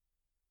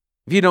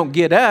 If you don't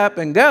get up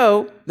and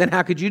go, then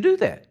how could you do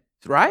that?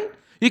 Right?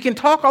 You can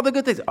talk all the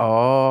good things.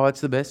 "Oh, it's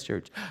the best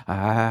church.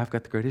 I've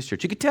got the greatest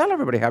church." You can tell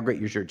everybody how great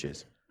your church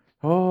is.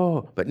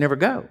 But never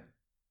go.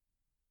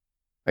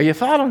 Are you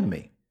following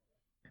me?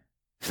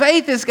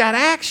 Faith has got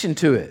action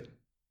to it.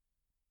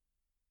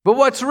 But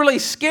what's really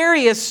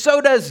scary is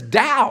so does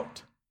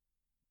doubt.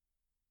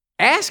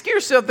 Ask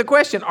yourself the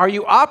question, are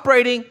you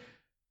operating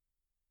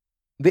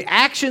the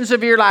actions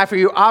of your life? Are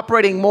you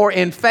operating more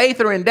in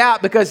faith or in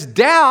doubt? Because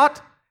doubt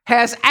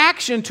has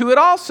action to it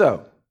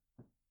also.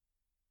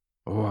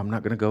 I'm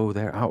not going to go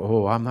there.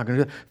 I'm not going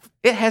to do that.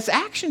 It has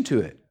action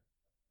to it.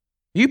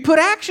 You put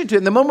action to it.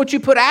 And the moment you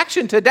put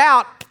action to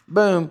doubt,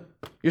 boom,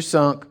 you're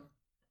sunk.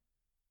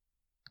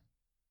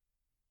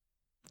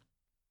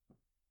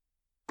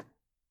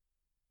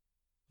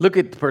 Look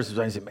at the person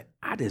and say, "Man,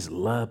 I just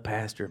love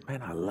Pastor.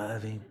 Man, I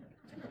love him.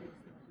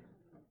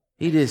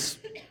 He just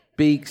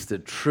speaks the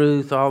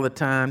truth all the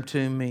time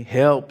to me,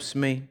 helps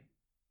me."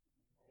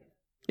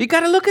 You got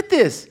to look at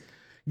this.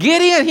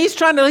 Gideon,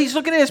 he's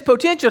looking at his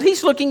potential.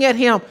 He's looking at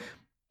him,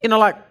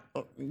 like,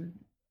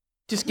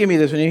 just give me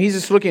this one. He's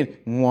just looking,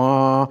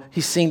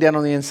 he's seeing down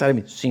on the inside of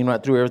me, seeing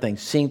right through everything,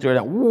 seeing through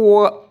it.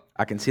 Whoa.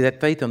 I can see that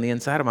faith on the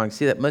inside of him. I can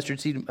see that mustard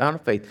seed amount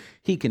of faith.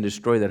 He can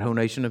destroy that whole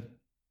nation of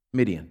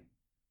Midian.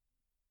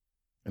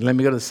 And let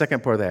me go to the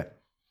second part of that.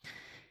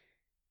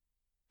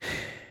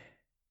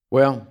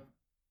 Well,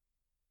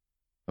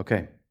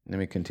 okay, let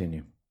me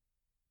continue.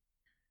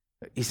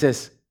 He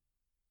says,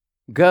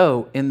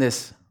 "Go in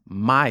this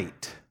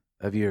might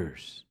of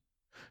yours."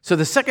 So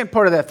the second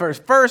part of that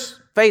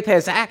first faith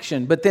has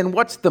action, but then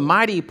what's the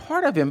mighty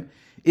part of him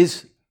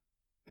is,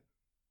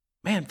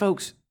 man,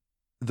 folks,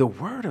 the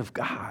Word of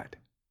God,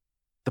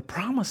 the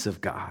promise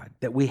of God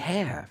that we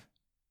have,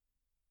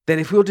 that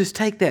if we'll just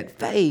take that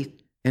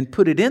faith and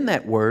put it in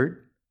that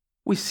Word,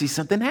 we see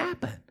something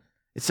happen.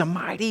 It's a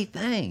mighty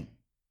thing.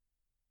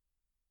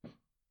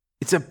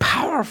 It's a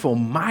powerful,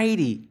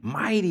 mighty,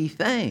 mighty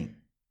thing.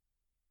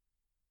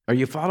 Are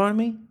you following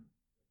me?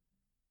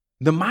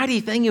 The mighty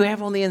thing you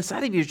have on the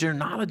inside of you is your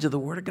knowledge of the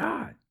Word of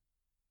God,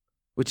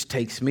 which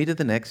takes me to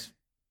the next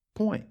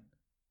point.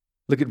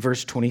 Look at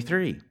verse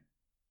 23.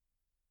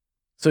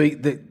 So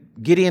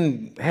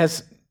Gideon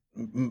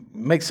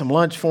makes some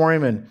lunch for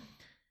him,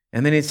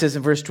 and then it says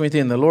in verse 23,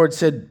 and the Lord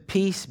said,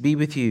 peace be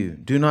with you.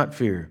 Do not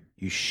fear.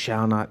 You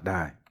shall not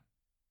die.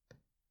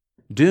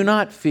 Do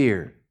not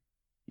fear.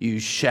 You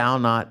shall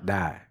not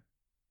die.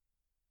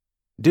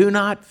 Do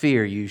not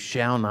fear. You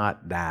shall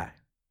not die.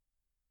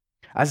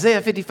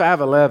 Isaiah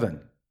 55:11.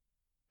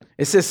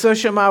 It says, so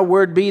shall my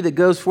word be that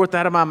goes forth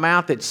out of my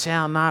mouth. It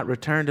shall not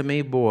return to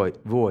me void,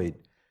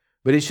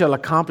 but it shall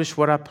accomplish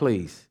what I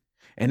please,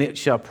 and it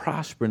shall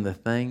prosper in the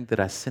thing that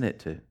I sent it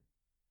to.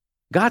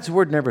 God's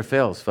word never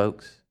fails,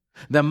 folks.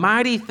 The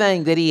mighty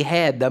thing that he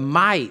had, the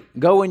might,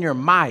 go in your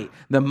might,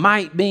 the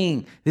might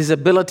being his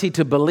ability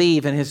to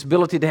believe and his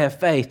ability to have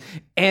faith.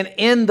 And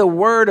in the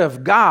word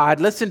of God,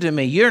 listen to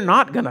me, you're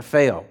not going to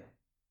fail.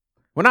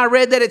 When I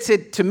read that, it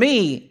said to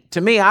me,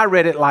 I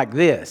read it like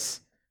this.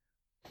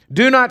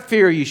 Do not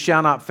fear, you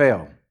shall not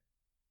fail.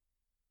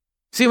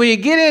 See, when you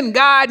get in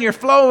God and you're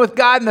flowing with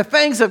God and the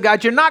things of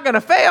God, you're not going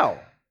to fail.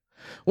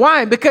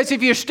 Why? Because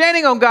if you're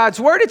standing on God's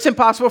word, it's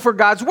impossible for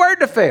God's word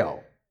to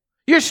fail.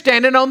 You're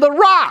standing on the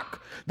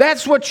rock.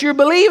 That's what you're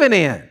believing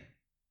in.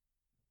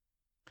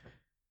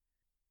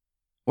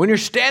 When you're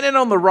standing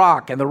on the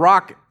rock, and the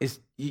rock is,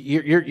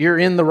 you're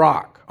in the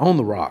rock, on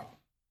the rock,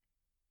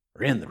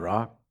 or in the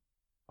rock,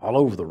 all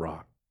over the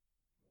rock,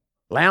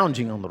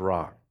 lounging on the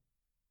rock.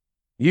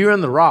 You're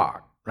in the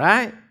rock,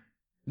 right?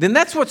 Then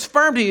that's what's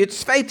firm to you.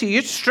 It's faith to you.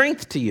 It's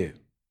strength to you.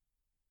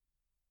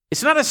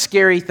 It's not a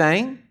scary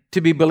thing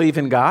to be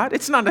believing God.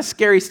 It's not a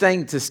scary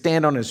thing to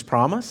stand on his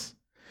promise,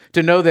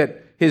 to know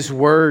that his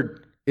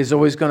word is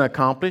always going to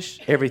accomplish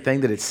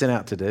everything that it's sent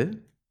out to do.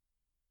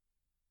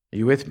 Are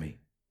you with me?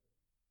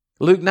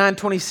 Luke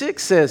 9:26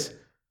 says,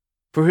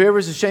 for whoever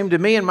is ashamed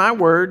of me and my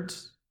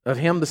words, of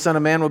him the Son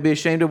of Man will be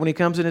ashamed of when he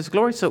comes in his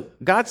glory. So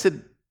God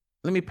said,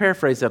 let me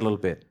paraphrase that a little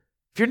bit.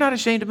 If you're not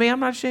ashamed of me, I'm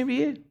not ashamed of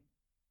you.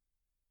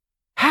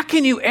 How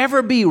can you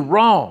ever be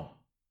wrong?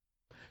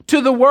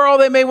 To the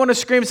world, they may want to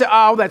scream and say,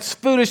 oh, that's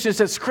foolishness,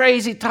 that's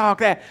crazy talk,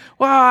 that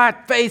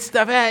faith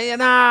stuff,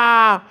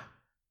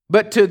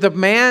 But to the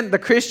man, the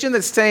Christian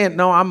that's saying,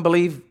 no, I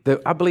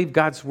believe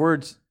God's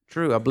word's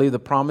true. I believe the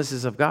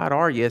promises of God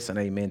are yes and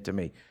amen to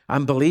me.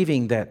 I'm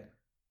believing that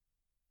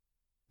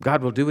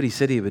God will do what he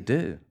said he would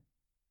do.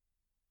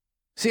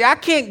 See, I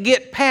can't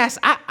get past,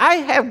 I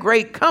have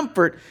great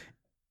comfort.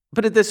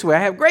 Put it this way,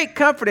 I have great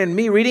comfort in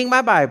me reading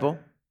my Bible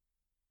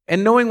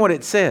and knowing what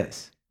it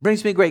says.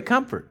 Brings me great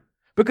comfort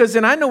because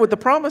then I know what the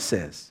promise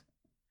says.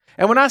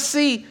 And when I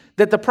see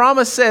that the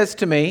promise says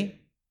to me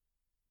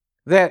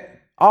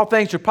that all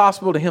things are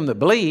possible to him that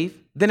believe,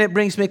 then it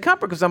brings me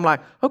comfort because I'm like,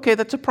 okay,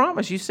 that's a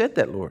promise. You said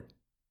that, Lord.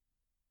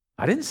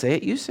 I didn't say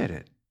it. You said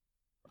it.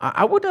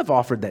 I wouldn't have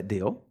offered that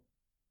deal.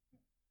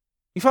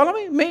 You follow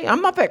me?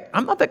 I'm not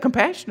that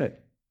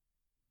compassionate.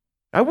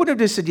 I wouldn't have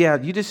just said, yeah,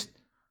 you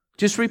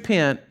just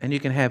repent and you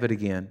can have it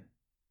again.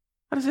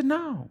 I said,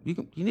 no,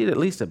 you need at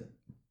least a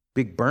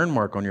big burn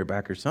mark on your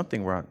back or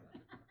something. Are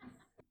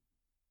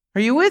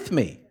you with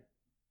me?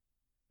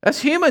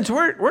 As humans,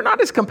 we're not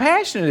as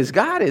compassionate as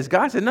God is.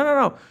 God said,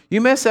 no. You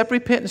mess up,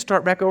 repent, and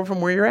start back over from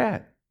where you're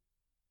at.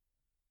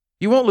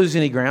 You won't lose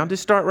any ground.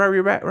 Just start right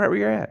where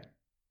you're at.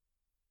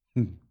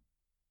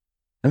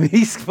 I mean,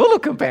 he's full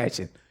of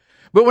compassion.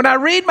 But when I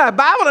read my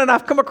Bible and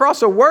I've come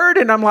across a word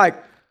and I'm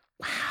like,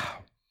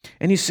 wow.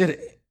 And you said,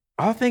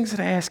 all things that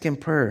I ask in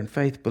prayer and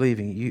faith,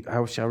 believing,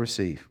 I shall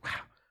receive. Wow.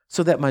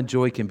 So that my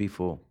joy can be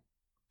full.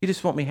 You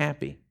just want me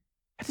happy.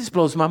 That just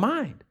blows my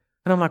mind.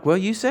 And I'm like, well,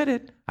 you said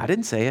it. I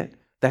didn't say it.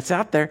 That's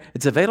out there.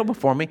 It's available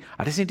for me.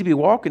 I just need to be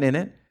walking in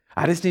it.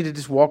 I just need to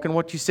just walk in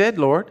what you said,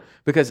 Lord.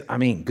 Because,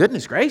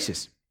 goodness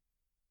gracious.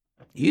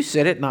 You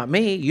said it, not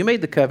me. You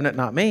made the covenant,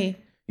 not me.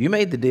 You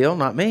made the deal,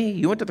 not me.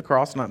 You went to the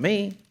cross, not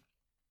me.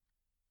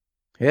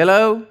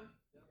 Hello?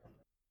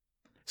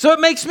 So it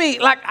makes me,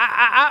 like,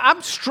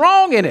 I'm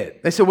strong in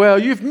it. They say, well,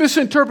 you've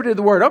misinterpreted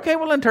the word. Okay,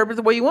 well, interpret it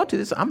the way you want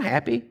to. I'm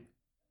happy.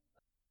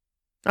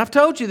 I've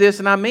told you this,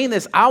 and I mean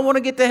this. I want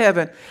to get to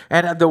heaven,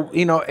 and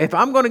if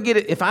I'm going to get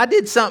it, if I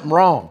did something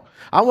wrong,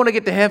 I want to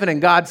get to heaven,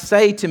 and God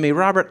say to me,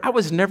 Robert, I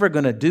was never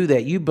going to do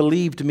that. You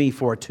believed me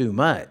for too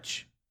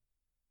much.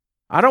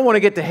 I don't want to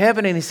get to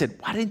heaven, and he said,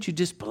 why didn't you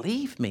just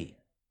believe me?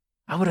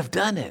 I would have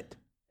done it.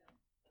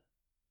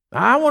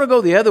 I want to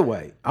go the other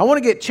way. I want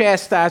to get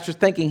chastised for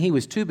thinking he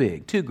was too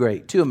big, too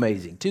great, too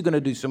amazing, too going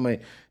to do so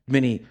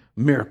many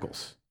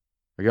miracles.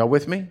 Are y'all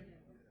with me?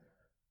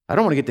 I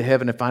don't want to get to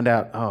heaven and find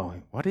out, oh,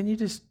 why didn't you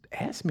just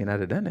ask me and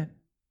I'd have done it?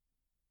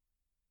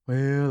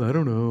 Well, I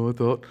don't know. I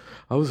thought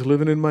I was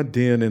living in my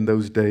den in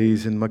those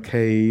days in my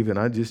cave, and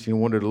I just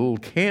wanted a little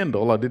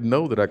candle. I didn't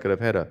know that I could have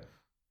had a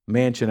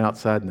mansion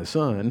outside in the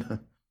sun.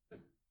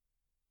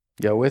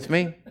 Y'all with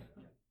me?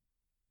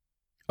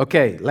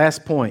 Okay,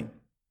 last point.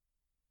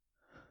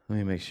 Let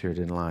me make sure I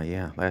didn't lie.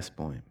 Yeah, last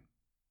point.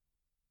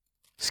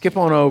 Skip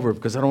on over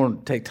because I don't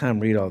want to take time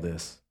to read all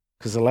this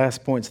because the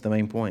last point's the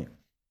main point.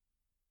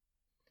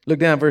 Look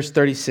down at verse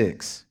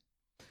 36.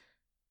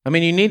 You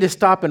need to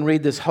stop and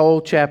read this whole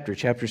chapter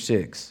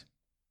 6.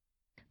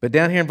 But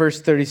down here in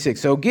verse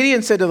 36, so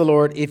Gideon said to the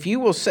Lord, if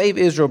you will save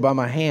Israel by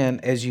my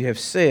hand, as you have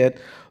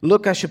said,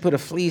 look, I shall put a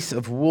fleece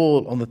of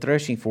wool on the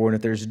threshing floor, and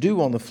if there's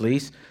dew on the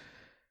fleece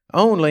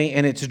only,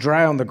 and it's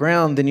dry on the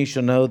ground, then you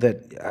shall know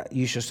that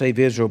you shall save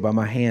Israel by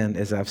my hand,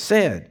 as I've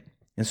said.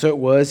 And so it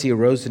was, he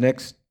arose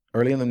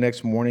early in the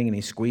next morning, and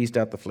he squeezed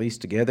out the fleece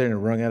together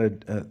and wrung out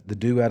the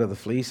dew out of the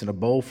fleece in a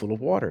bowl full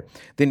of water.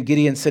 Then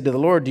Gideon said to the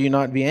Lord, do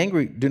not be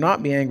angry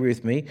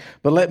with me,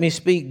 but let me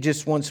speak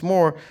just once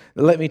more.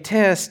 Let me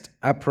test,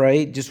 I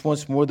pray, just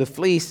once more the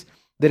fleece,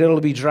 that it'll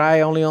be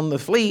dry only on the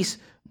fleece.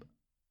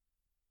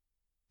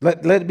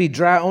 Let it be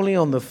dry only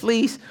on the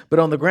fleece, but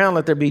on the ground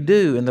let there be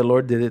dew. And the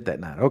Lord did it that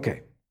night.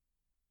 Okay.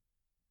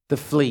 The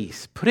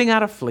fleece, putting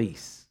out a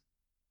fleece.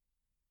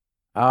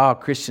 Oh,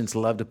 Christians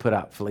love to put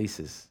out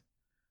fleeces.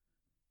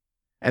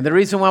 And the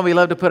reason why we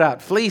love to put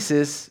out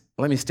fleeces,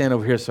 let me stand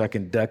over here so I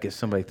can duck if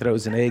somebody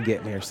throws an egg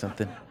at me or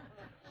something.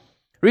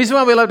 The reason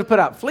why we love to put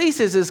out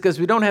fleeces is because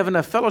we don't have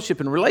enough fellowship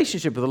and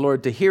relationship with the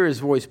Lord to hear his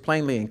voice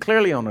plainly and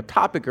clearly on a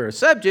topic or a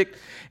subject.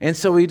 And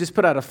so we just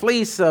put out a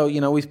fleece. So,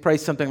 we pray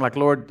something like,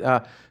 Lord,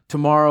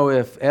 tomorrow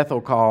if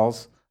Ethel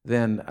calls,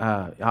 then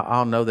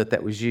I'll know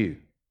that was you.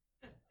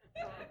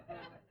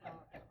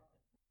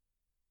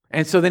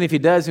 And so then if he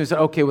does, he says,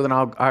 okay, well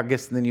then I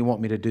guess then you want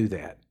me to do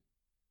that.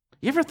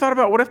 You ever thought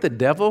about what if the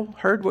devil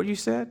heard what you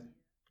said?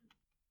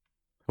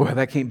 Well,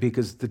 that can't be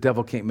because the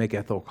devil can't make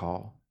Ethel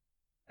call.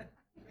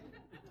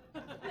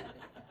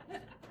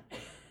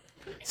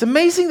 It's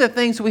amazing the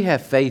things we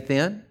have faith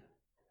in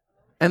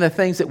and the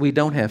things that we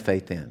don't have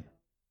faith in.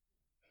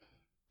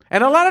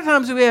 And a lot of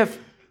times we have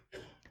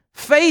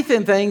faith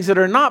in things that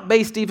are not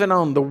based even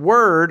on the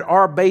word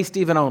or based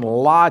even on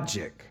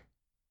logic.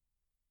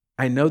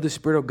 I know the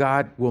Spirit of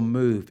God will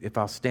move if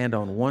I'll stand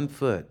on one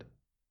foot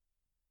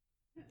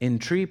in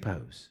tree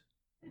pose.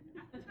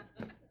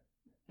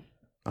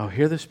 I'll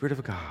hear the Spirit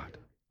of God.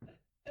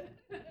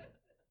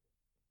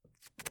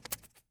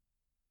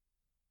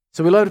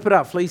 So we love to put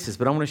out fleeces,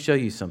 but I want to show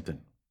you something.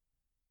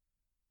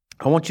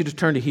 I want you to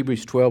turn to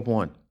Hebrews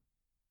 12:1.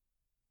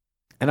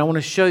 And I want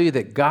to show you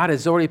that God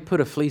has already put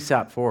a fleece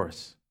out for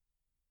us.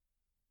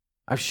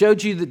 I've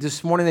showed you that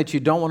this morning that you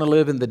don't want to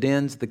live in the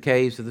dens, the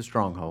caves, or the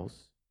strongholds.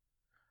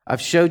 I've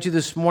showed you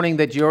this morning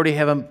that you already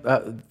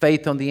have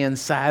faith on the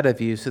inside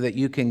of you so that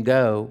you can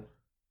go.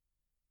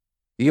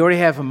 You already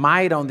have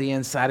might on the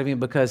inside of you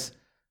because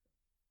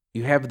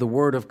you have the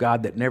Word of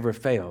God that never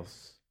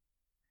fails.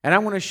 And I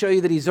want to show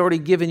you that He's already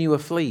given you a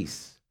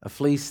fleece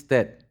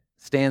that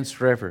stands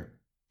forever.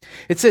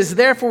 It says,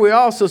 therefore we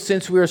also,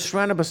 since we are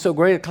surrounded by so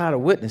great a cloud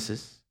of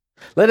witnesses,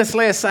 let us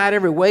lay aside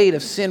every weight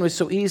of sin which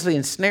so easily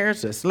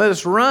ensnares us. Let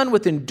us run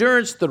with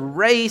endurance the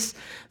race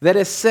that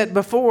is set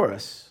before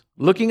us,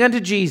 looking unto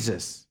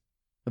Jesus,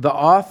 the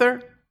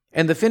author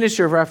and the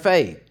finisher of our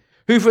faith,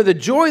 who for the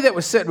joy that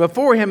was set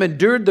before him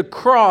endured the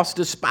cross,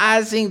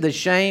 despising the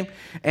shame,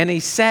 and he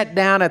sat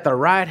down at the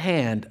right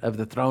hand of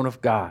the throne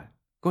of God.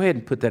 Go ahead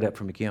and put that up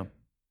for me, Kim.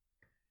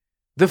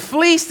 The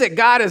fleece that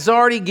God has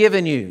already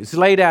given you is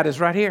laid out is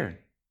right here.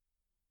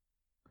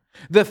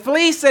 The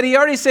fleece that he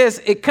already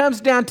says, it comes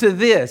down to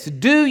this.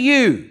 Do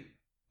you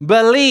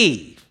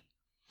believe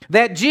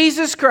that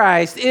Jesus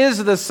Christ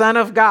is the Son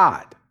of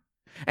God?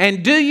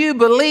 And do you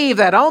believe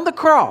that on the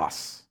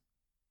cross,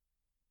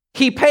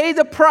 he paid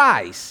the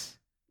price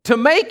to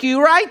make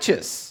you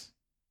righteous?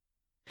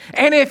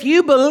 And if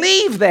you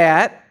believe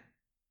that,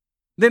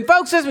 then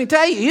folks, let me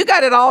tell you, you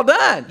got it all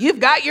done. You've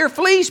got your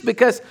fleece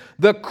because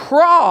the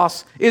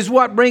cross is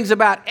what brings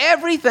about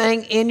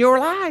everything in your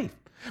life.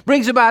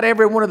 Brings about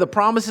every one of the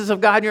promises of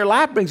God in your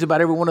life, brings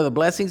about every one of the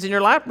blessings in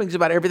your life, brings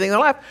about everything in your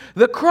life.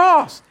 The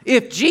cross.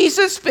 If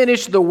Jesus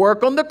finished the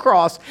work on the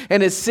cross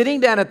and is sitting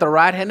down at the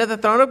right hand of the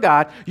throne of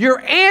God, your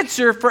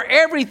answer for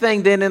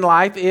everything then in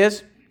life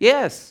is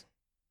yes.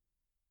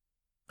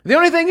 The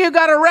only thing you've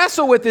got to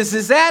wrestle with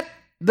is that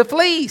the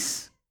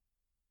fleece.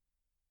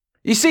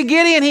 You see,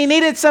 Gideon, he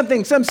needed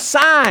something, some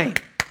sign,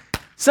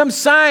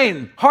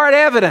 hard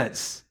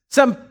evidence,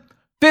 some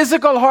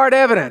physical hard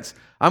evidence.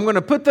 I'm going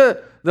to put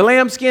the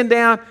lamb skin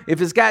down.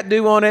 If it's got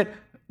dew on it,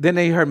 then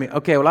they heard me.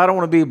 Okay, well, I don't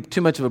want to be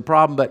too much of a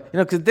problem, but,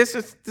 because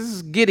this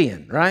is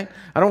Gideon, right?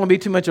 I don't want to be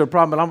too much of a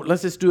problem, but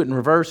let's just do it in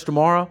reverse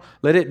tomorrow.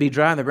 Let it be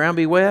dry and the ground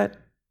be wet.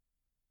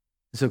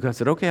 So God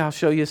said, okay, I'll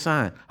show you a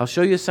sign. I'll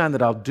show you a sign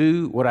that I'll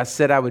do what I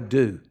said I would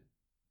do.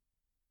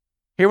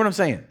 Hear what I'm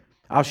saying?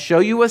 I'll show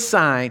you a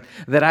sign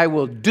that I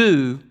will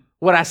do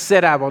what I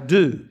said I will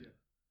do.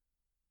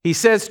 He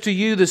says to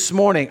you this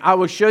morning, I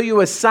will show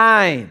you a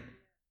sign.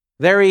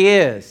 There he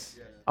is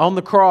on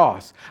the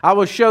cross. I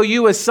will show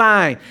you a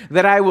sign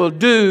that I will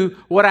do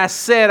what I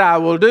said I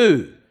will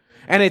do.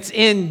 And it's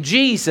in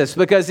Jesus,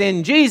 because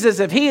in Jesus,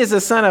 if he is the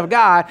Son of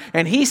God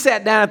and he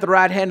sat down at the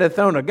right hand of the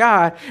throne of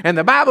God, and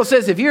the Bible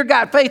says if you've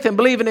got faith and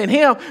believing in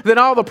him, then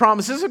all the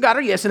promises of God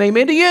are yes and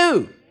amen to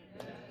you.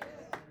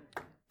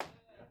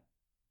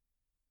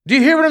 Do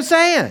you hear what I'm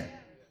saying?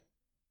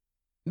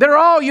 They're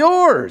all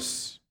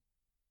yours.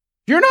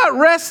 You're not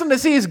wrestling to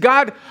see, is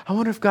God, I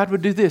wonder if God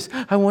would do this.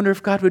 I wonder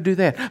if God would do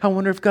that. I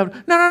wonder if God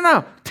would.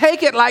 No.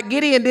 Take it like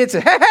Gideon did. Say,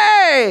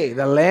 hey,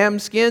 the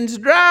lambskin's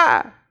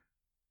dry.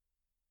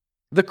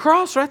 The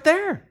cross right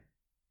there.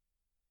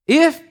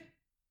 If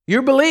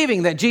you're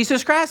believing that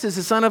Jesus Christ is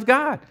the Son of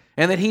God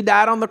and that He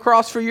died on the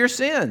cross for your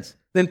sins,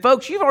 then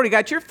folks, you've already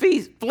got your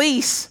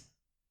fleece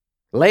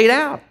laid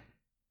out.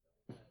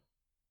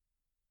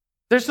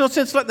 There's no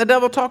sense letting the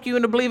devil talk you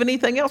into believing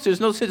anything else. There's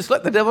no sense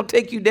letting the devil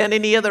take you down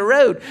any other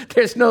road.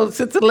 There's no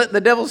sense in letting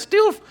the devil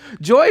steal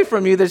joy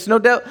from you. There's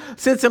no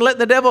sense in letting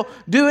the devil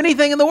do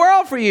anything in the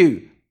world for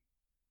you.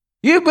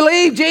 You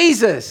believe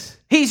Jesus.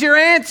 He's your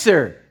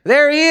answer.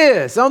 There He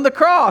is on the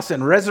cross.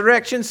 And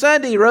Resurrection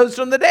Sunday, He rose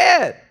from the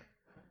dead.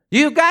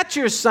 You've got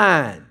your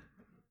sign.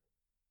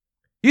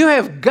 You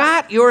have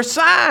got your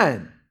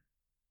sign.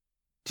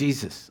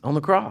 Jesus on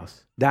the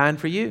cross, dying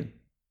for you.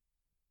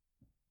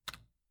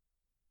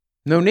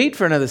 No need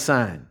for another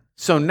sign.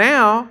 So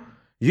now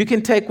you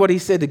can take what He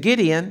said to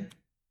Gideon and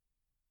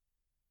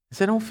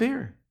say, don't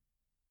fear.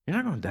 You're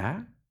not going to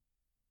die.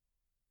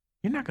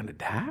 You're not going to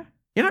die.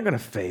 You're not going to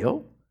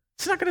fail.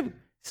 You're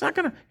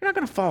not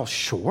going to fall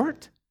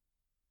short.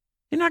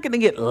 You're not going to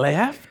get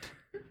left.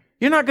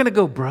 You're not going to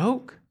go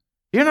broke.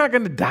 You're not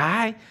going to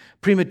die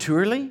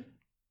prematurely.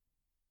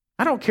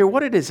 I don't care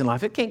what it is in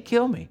life. It can't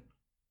kill me.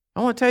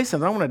 I want to tell you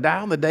something. I want to die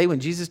on the day when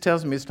Jesus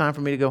tells me it's time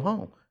for me to go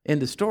home.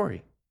 End of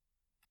story.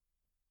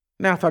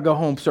 Now, if I go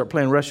home and start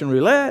playing Russian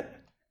roulette,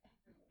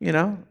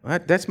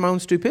 that's my own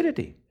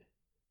stupidity.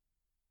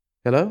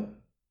 Hello?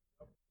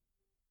 You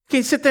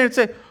can't sit there and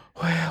say,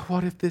 well,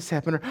 what if this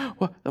happened? Or,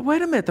 well,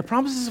 wait a minute. The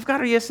promises of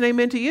God are yes and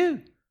amen to you.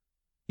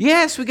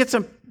 Yes, we get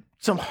some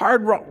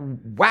hard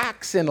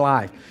whacks in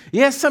life.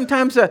 Yes,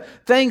 sometimes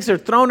things are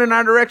thrown in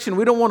our direction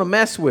we don't want to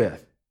mess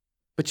with.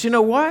 But you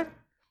know what?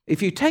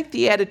 If you take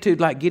the attitude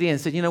like Gideon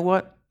and said, you know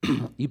what?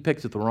 You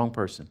picked the wrong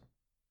person.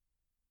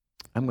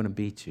 I'm going to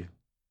beat you.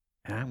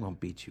 And I'm going to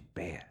beat you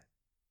bad.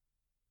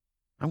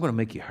 I'm going to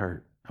make you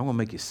hurt. I'm going to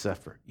make you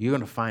suffer. You're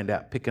going to find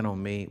out picking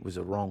on me was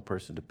the wrong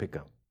person to pick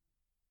on.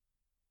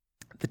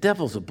 The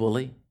devil's a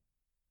bully.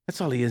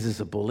 That's all he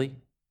is a bully.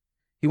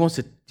 He wants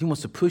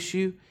to push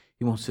you.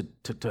 He wants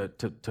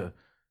to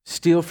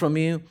steal from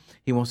you.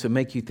 He wants to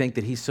make you think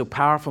that he's so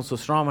powerful, so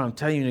strong. And I'm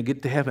telling you, to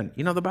get to heaven,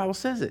 the Bible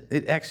says it.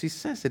 It actually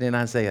says it in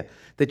Isaiah,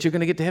 that you're going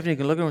to get to heaven. You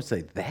can look at him and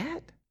say,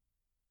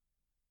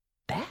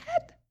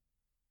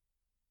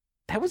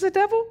 that was the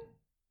devil?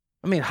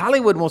 I mean,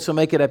 Hollywood wants to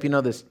make it up,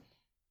 this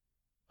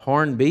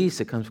horned beast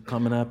that comes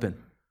coming up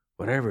and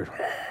whatever.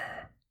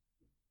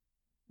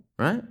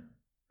 Right?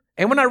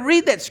 And when I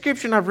read that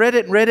scripture, and I've read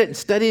it and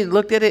studied and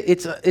looked at it,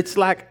 it's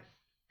like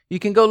you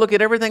can go look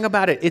at everything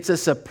about it. It's a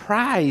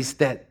surprise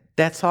that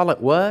that's all it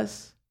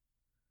was.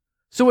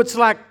 So it's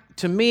like,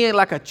 to me,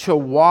 like a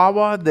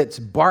chihuahua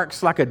that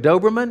barks like a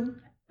Doberman.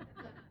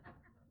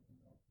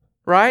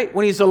 Right?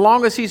 When as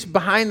long as he's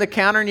behind the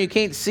counter and you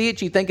can't see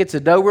it, you think it's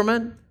a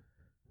Doberman.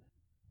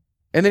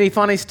 And then he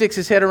finally sticks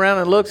his head around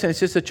and looks, and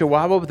it's just a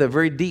chihuahua with a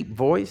very deep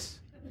voice.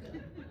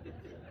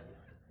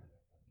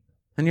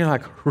 And you're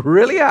like,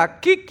 really? I'll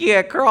kick you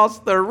across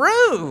the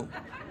room.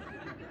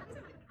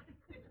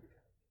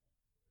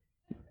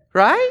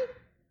 Right?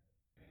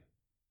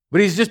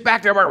 But he's just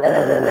back there,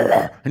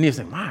 and you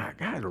think, my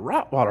God, there's a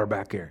Rottweiler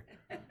back here.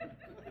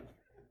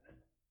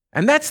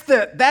 And that's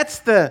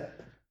the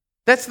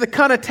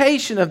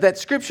connotation of that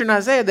scripture in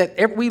Isaiah,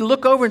 that we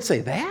look over and say,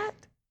 that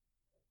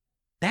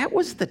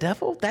was the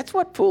devil? That's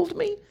what fooled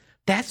me?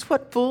 That's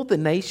what fooled the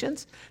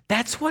nations?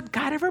 That's what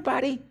got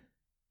everybody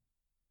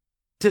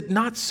to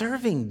not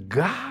serving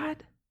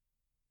God?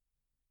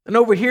 And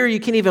over here, you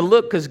can't even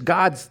look because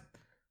God's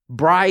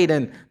bright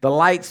and the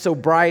light's so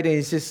bright and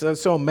it's just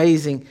so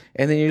amazing.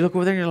 And then you look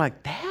over there and you're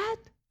like,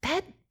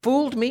 that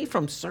fooled me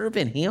from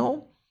serving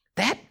Him?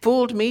 That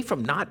fooled me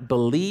from not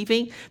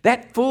believing?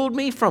 That fooled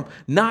me from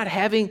not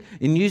having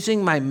and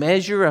using my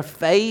measure of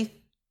faith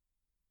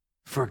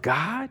for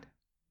God?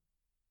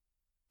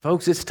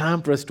 Folks, it's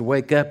time for us to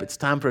wake up. It's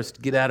time for us to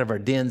get out of our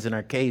dens and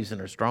our caves and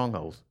our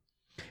strongholds.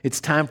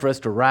 It's time for us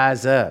to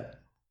rise up.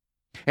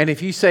 And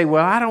if you say,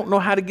 well, I don't know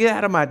how to get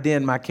out of my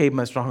den, my cave,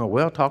 my stronghold,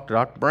 well, talk to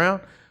Dr. Brown.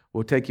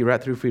 We'll take you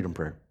right through Freedom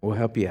Prayer. We'll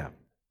help you out.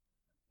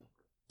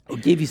 We'll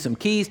give you some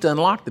keys to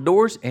unlock the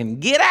doors and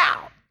get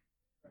out.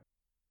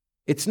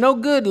 It's no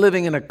good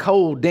living in a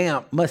cold,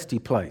 damp, musty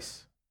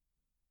place.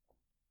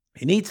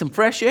 You need some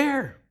fresh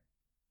air.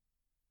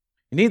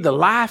 You need the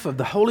life of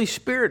the Holy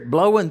Spirit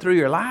blowing through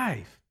your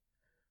life,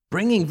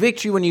 bringing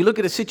victory when you look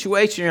at a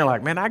situation and you're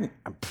like, man, I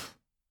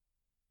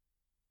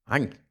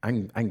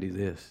can do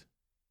this.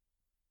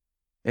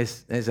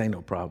 This ain't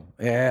no problem.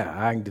 Yeah,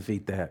 I can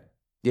defeat that.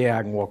 Yeah,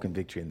 I can walk in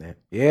victory in that.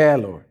 Yeah,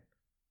 Lord.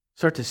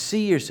 Start to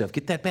see yourself.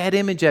 Get that bad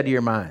image out of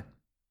your mind.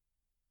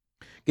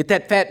 Get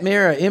that fat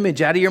mirror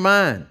image out of your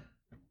mind.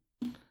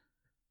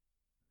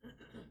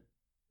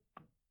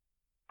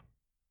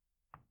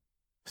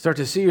 Start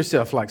to see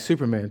yourself like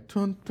Superman.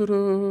 Dun, dun,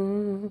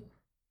 dun.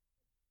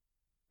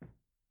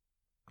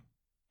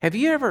 Have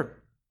you ever,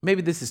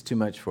 maybe this is too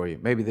much for you.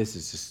 Maybe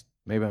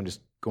I'm just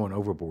going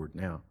overboard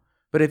now.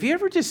 But have you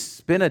ever just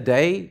spent a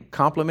day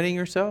complimenting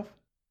yourself?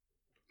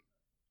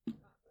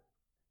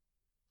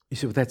 You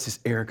say, well, that's just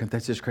arrogant.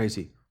 That's just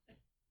crazy.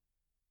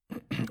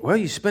 Well,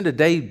 you spend a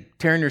day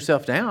tearing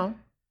yourself down.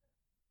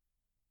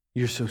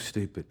 You're so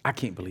stupid. I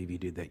can't believe you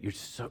did that. You're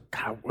so,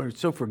 God, we're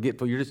so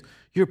forgetful. You're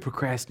a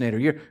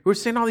procrastinator. We're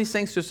saying all these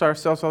things to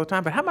ourselves all the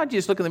time. But how about you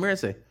just look in the mirror and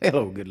say,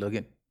 hello, good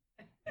looking.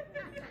 You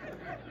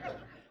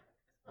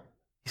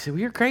say, well,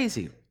 you're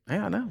crazy.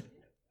 Yeah, I know.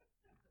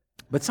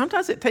 But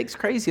sometimes it takes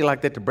crazy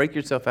like that to break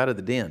yourself out of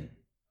the den.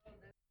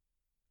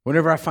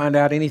 Whenever I find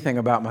out anything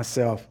about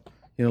myself,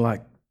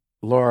 like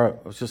Laura,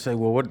 she'll say,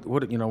 well, what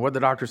did the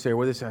doctor say?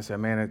 What did they say? I said,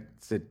 man, it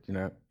said,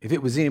 if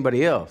it was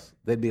anybody else,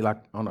 they'd be like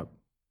on a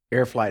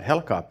air flight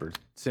helicopter,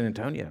 San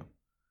Antonio,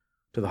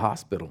 to the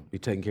hospital, be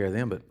taking care of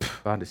them, but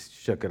I just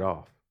shook it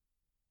off.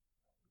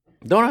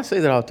 Don't I say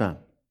that all the time?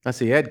 I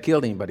say, you hadn't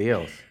killed anybody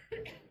else.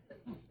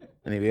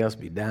 Anybody else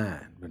be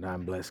dying, but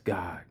I'm blessed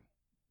God.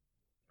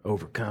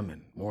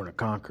 Overcoming, more to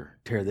conquer,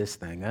 tear this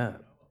thing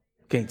up.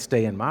 Can't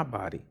stay in my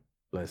body,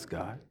 bless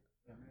God.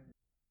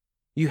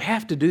 You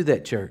have to do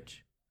that,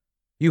 church.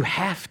 You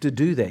have to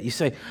do that. You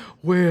say,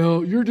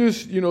 well, you're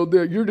just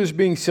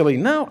being silly.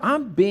 No,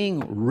 I'm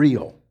being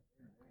real.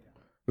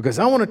 Because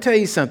I want to tell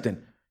you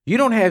something. You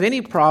don't have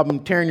any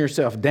problem tearing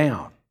yourself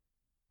down.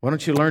 Why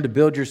don't you learn to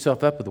build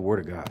yourself up with the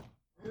Word of God?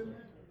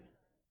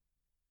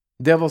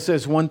 The devil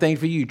says one thing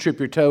for you, you trip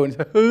your toe and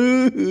say,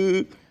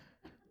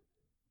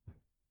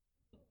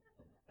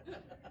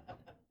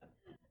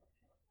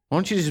 why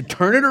don't you just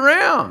turn it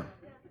around?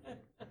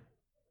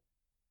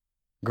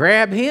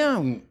 Grab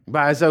him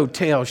by his old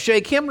tail,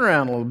 shake him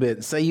around a little bit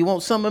and say, you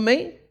want some of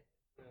me?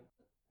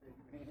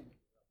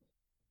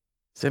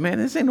 Say, man,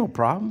 this ain't no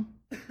problem.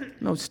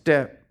 No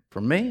step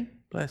for me,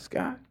 bless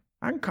God.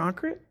 I can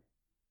conquer it.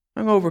 I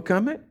can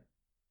overcome it.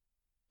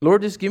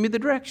 Lord, just give me the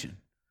direction.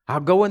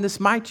 I'll go in this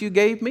might you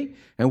gave me,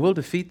 and we'll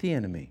defeat the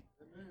enemy.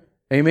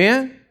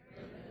 Amen?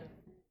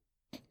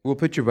 We'll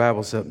put your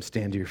Bibles up and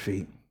stand to your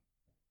feet.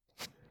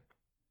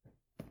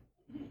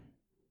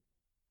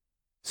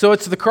 So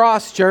it's the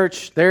cross,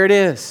 church. There it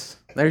is.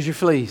 There's your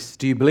fleece.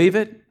 Do you believe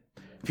it?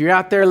 If you're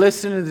out there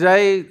listening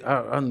today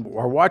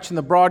or watching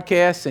the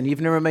broadcast and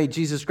you've never made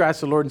Jesus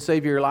Christ the Lord and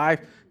Savior of your life,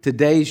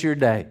 today's your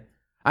day.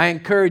 I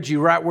encourage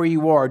you right where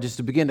you are just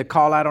to begin to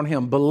call out on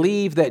Him.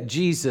 Believe that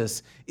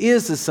Jesus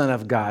is the Son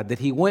of God, that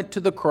He went to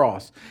the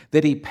cross,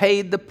 that He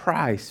paid the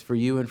price for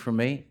you and for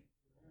me.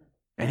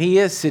 And He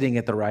is sitting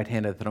at the right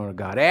hand of the throne of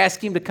God.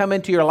 Ask Him to come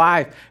into your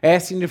life.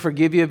 Ask Him to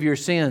forgive you of your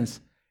sins,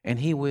 and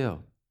He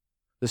will.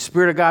 The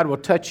Spirit of God will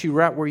touch you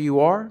right where you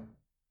are.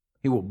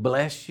 He will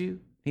bless you.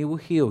 He will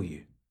heal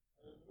you.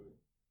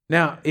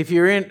 Now, if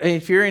you're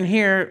in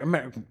here,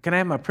 can I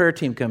have my prayer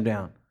team come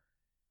down?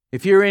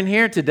 If you're in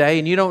here today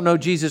and you don't know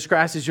Jesus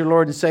Christ as your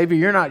Lord and Savior,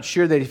 you're not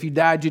sure that if you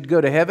died, you'd go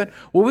to heaven.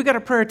 Well, we got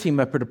a prayer team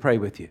up here to pray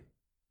with you.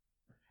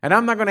 And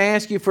I'm not going to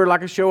ask you for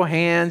like a show of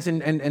hands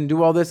and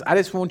do all this. I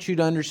just want you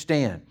to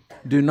understand.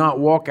 Do not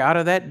walk out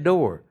of that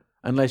door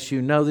unless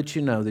you know that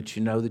you know that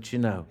you know that you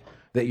know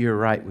that you're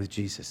right with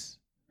Jesus.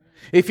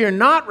 If you're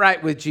not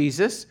right with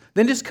Jesus,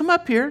 then just come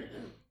up here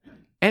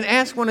and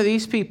ask one of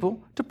these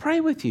people to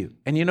pray with you.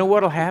 And you know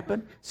what will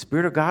happen?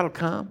 Spirit of God will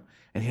come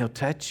and He'll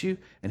touch you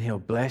and He'll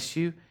bless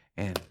you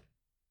and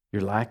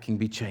your life can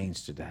be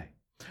changed today.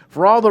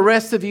 For all the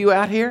rest of you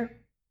out here,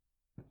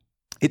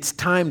 it's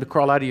time to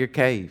crawl out of your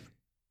cave.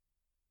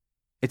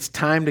 It's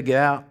time to get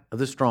out of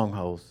the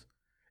strongholds.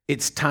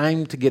 It's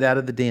time to get out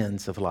of the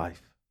dens of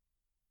life.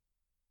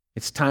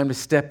 It's time to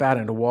step out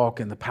and to walk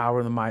in the power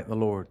and the might of the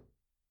Lord.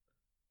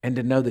 And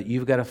to know that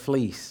you've got a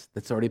fleece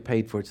that's already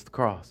paid for. It's the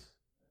cross.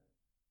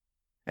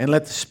 And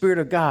let the Spirit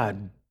of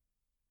God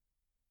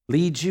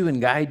lead you and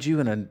guide you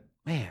in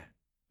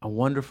a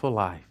wonderful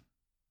life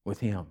with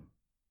Him.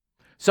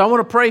 So I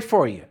want to pray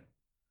for you.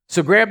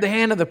 So grab the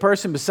hand of the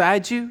person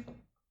beside you.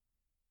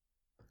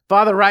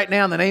 Father, right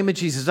now in the name of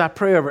Jesus, I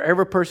pray over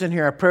every person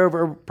here. I pray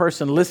over every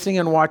person listening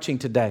and watching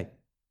today.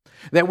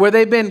 That where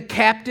they've been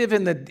captive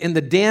in the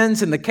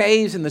dens, in the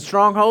caves, in the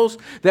strongholds,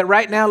 that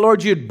right now,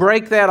 Lord, you'd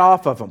break that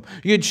off of them.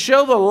 You'd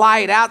show the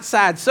light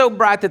outside so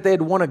bright that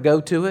they'd want to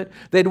go to it.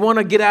 They'd want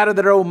to get out of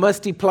their old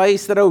musty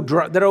place, that old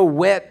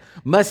wet,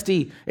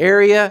 musty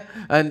area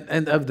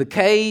and of the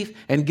cave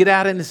and get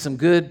out into some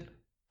good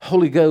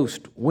Holy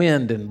Ghost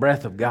wind and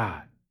breath of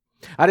God.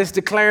 I just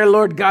declare,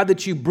 Lord God,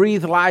 that you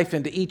breathe life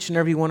into each and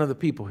every one of the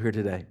people here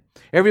today.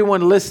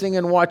 Everyone listening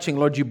and watching,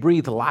 Lord, you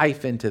breathe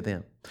life into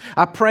them.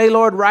 I pray,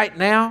 Lord, right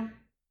now,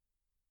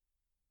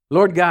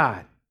 Lord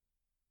God,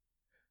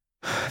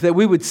 that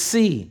we would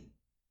see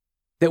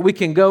that we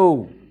can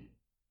go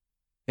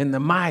in the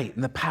might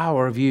and the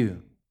power of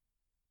you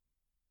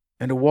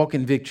and to walk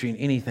in victory in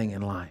anything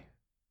in life.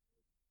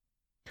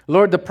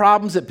 Lord, the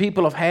problems that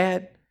people have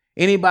had,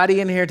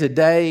 anybody in here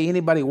today,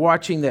 anybody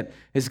watching that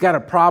has got a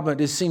problem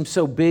that just seems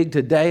so big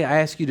today, I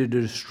ask you to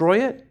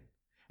destroy it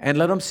and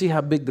let them see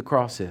how big the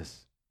cross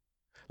is.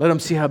 Let them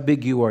see how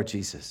big you are,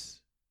 Jesus.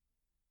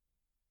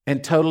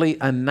 And totally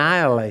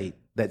annihilate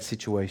that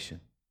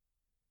situation.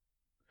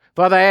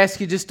 Father, I ask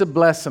you just to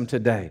bless them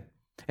today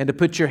and to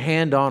put your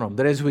hand on them,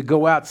 that as we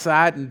go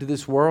outside into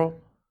this world,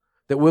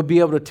 that we'll be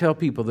able to tell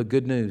people the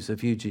good news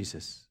of you,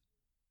 Jesus,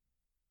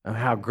 and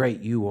how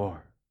great you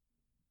are.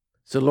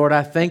 So, Lord,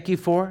 I thank you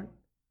for it,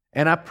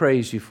 and I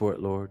praise you for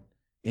it, Lord,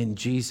 in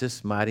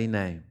Jesus' mighty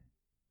name.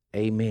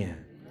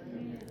 Amen.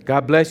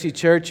 God bless you,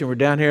 church, and we're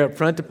down here up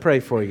front to pray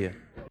for you.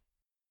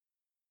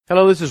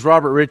 Hello, this is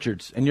Robert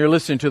Richards, and you're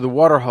listening to The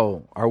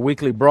Waterhole, our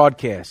weekly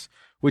broadcast,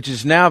 which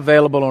is now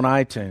available on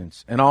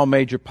iTunes and all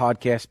major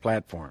podcast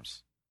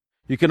platforms.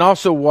 You can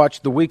also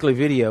watch the weekly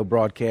video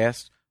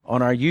broadcast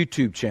on our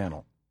YouTube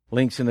channel.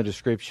 Links in the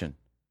description.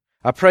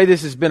 I pray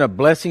this has been a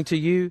blessing to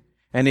you,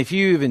 and if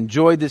you've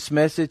enjoyed this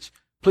message,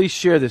 please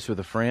share this with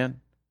a friend.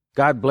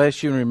 God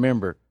bless you, and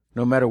remember,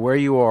 no matter where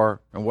you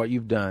are and what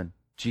you've done,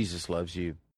 Jesus loves you.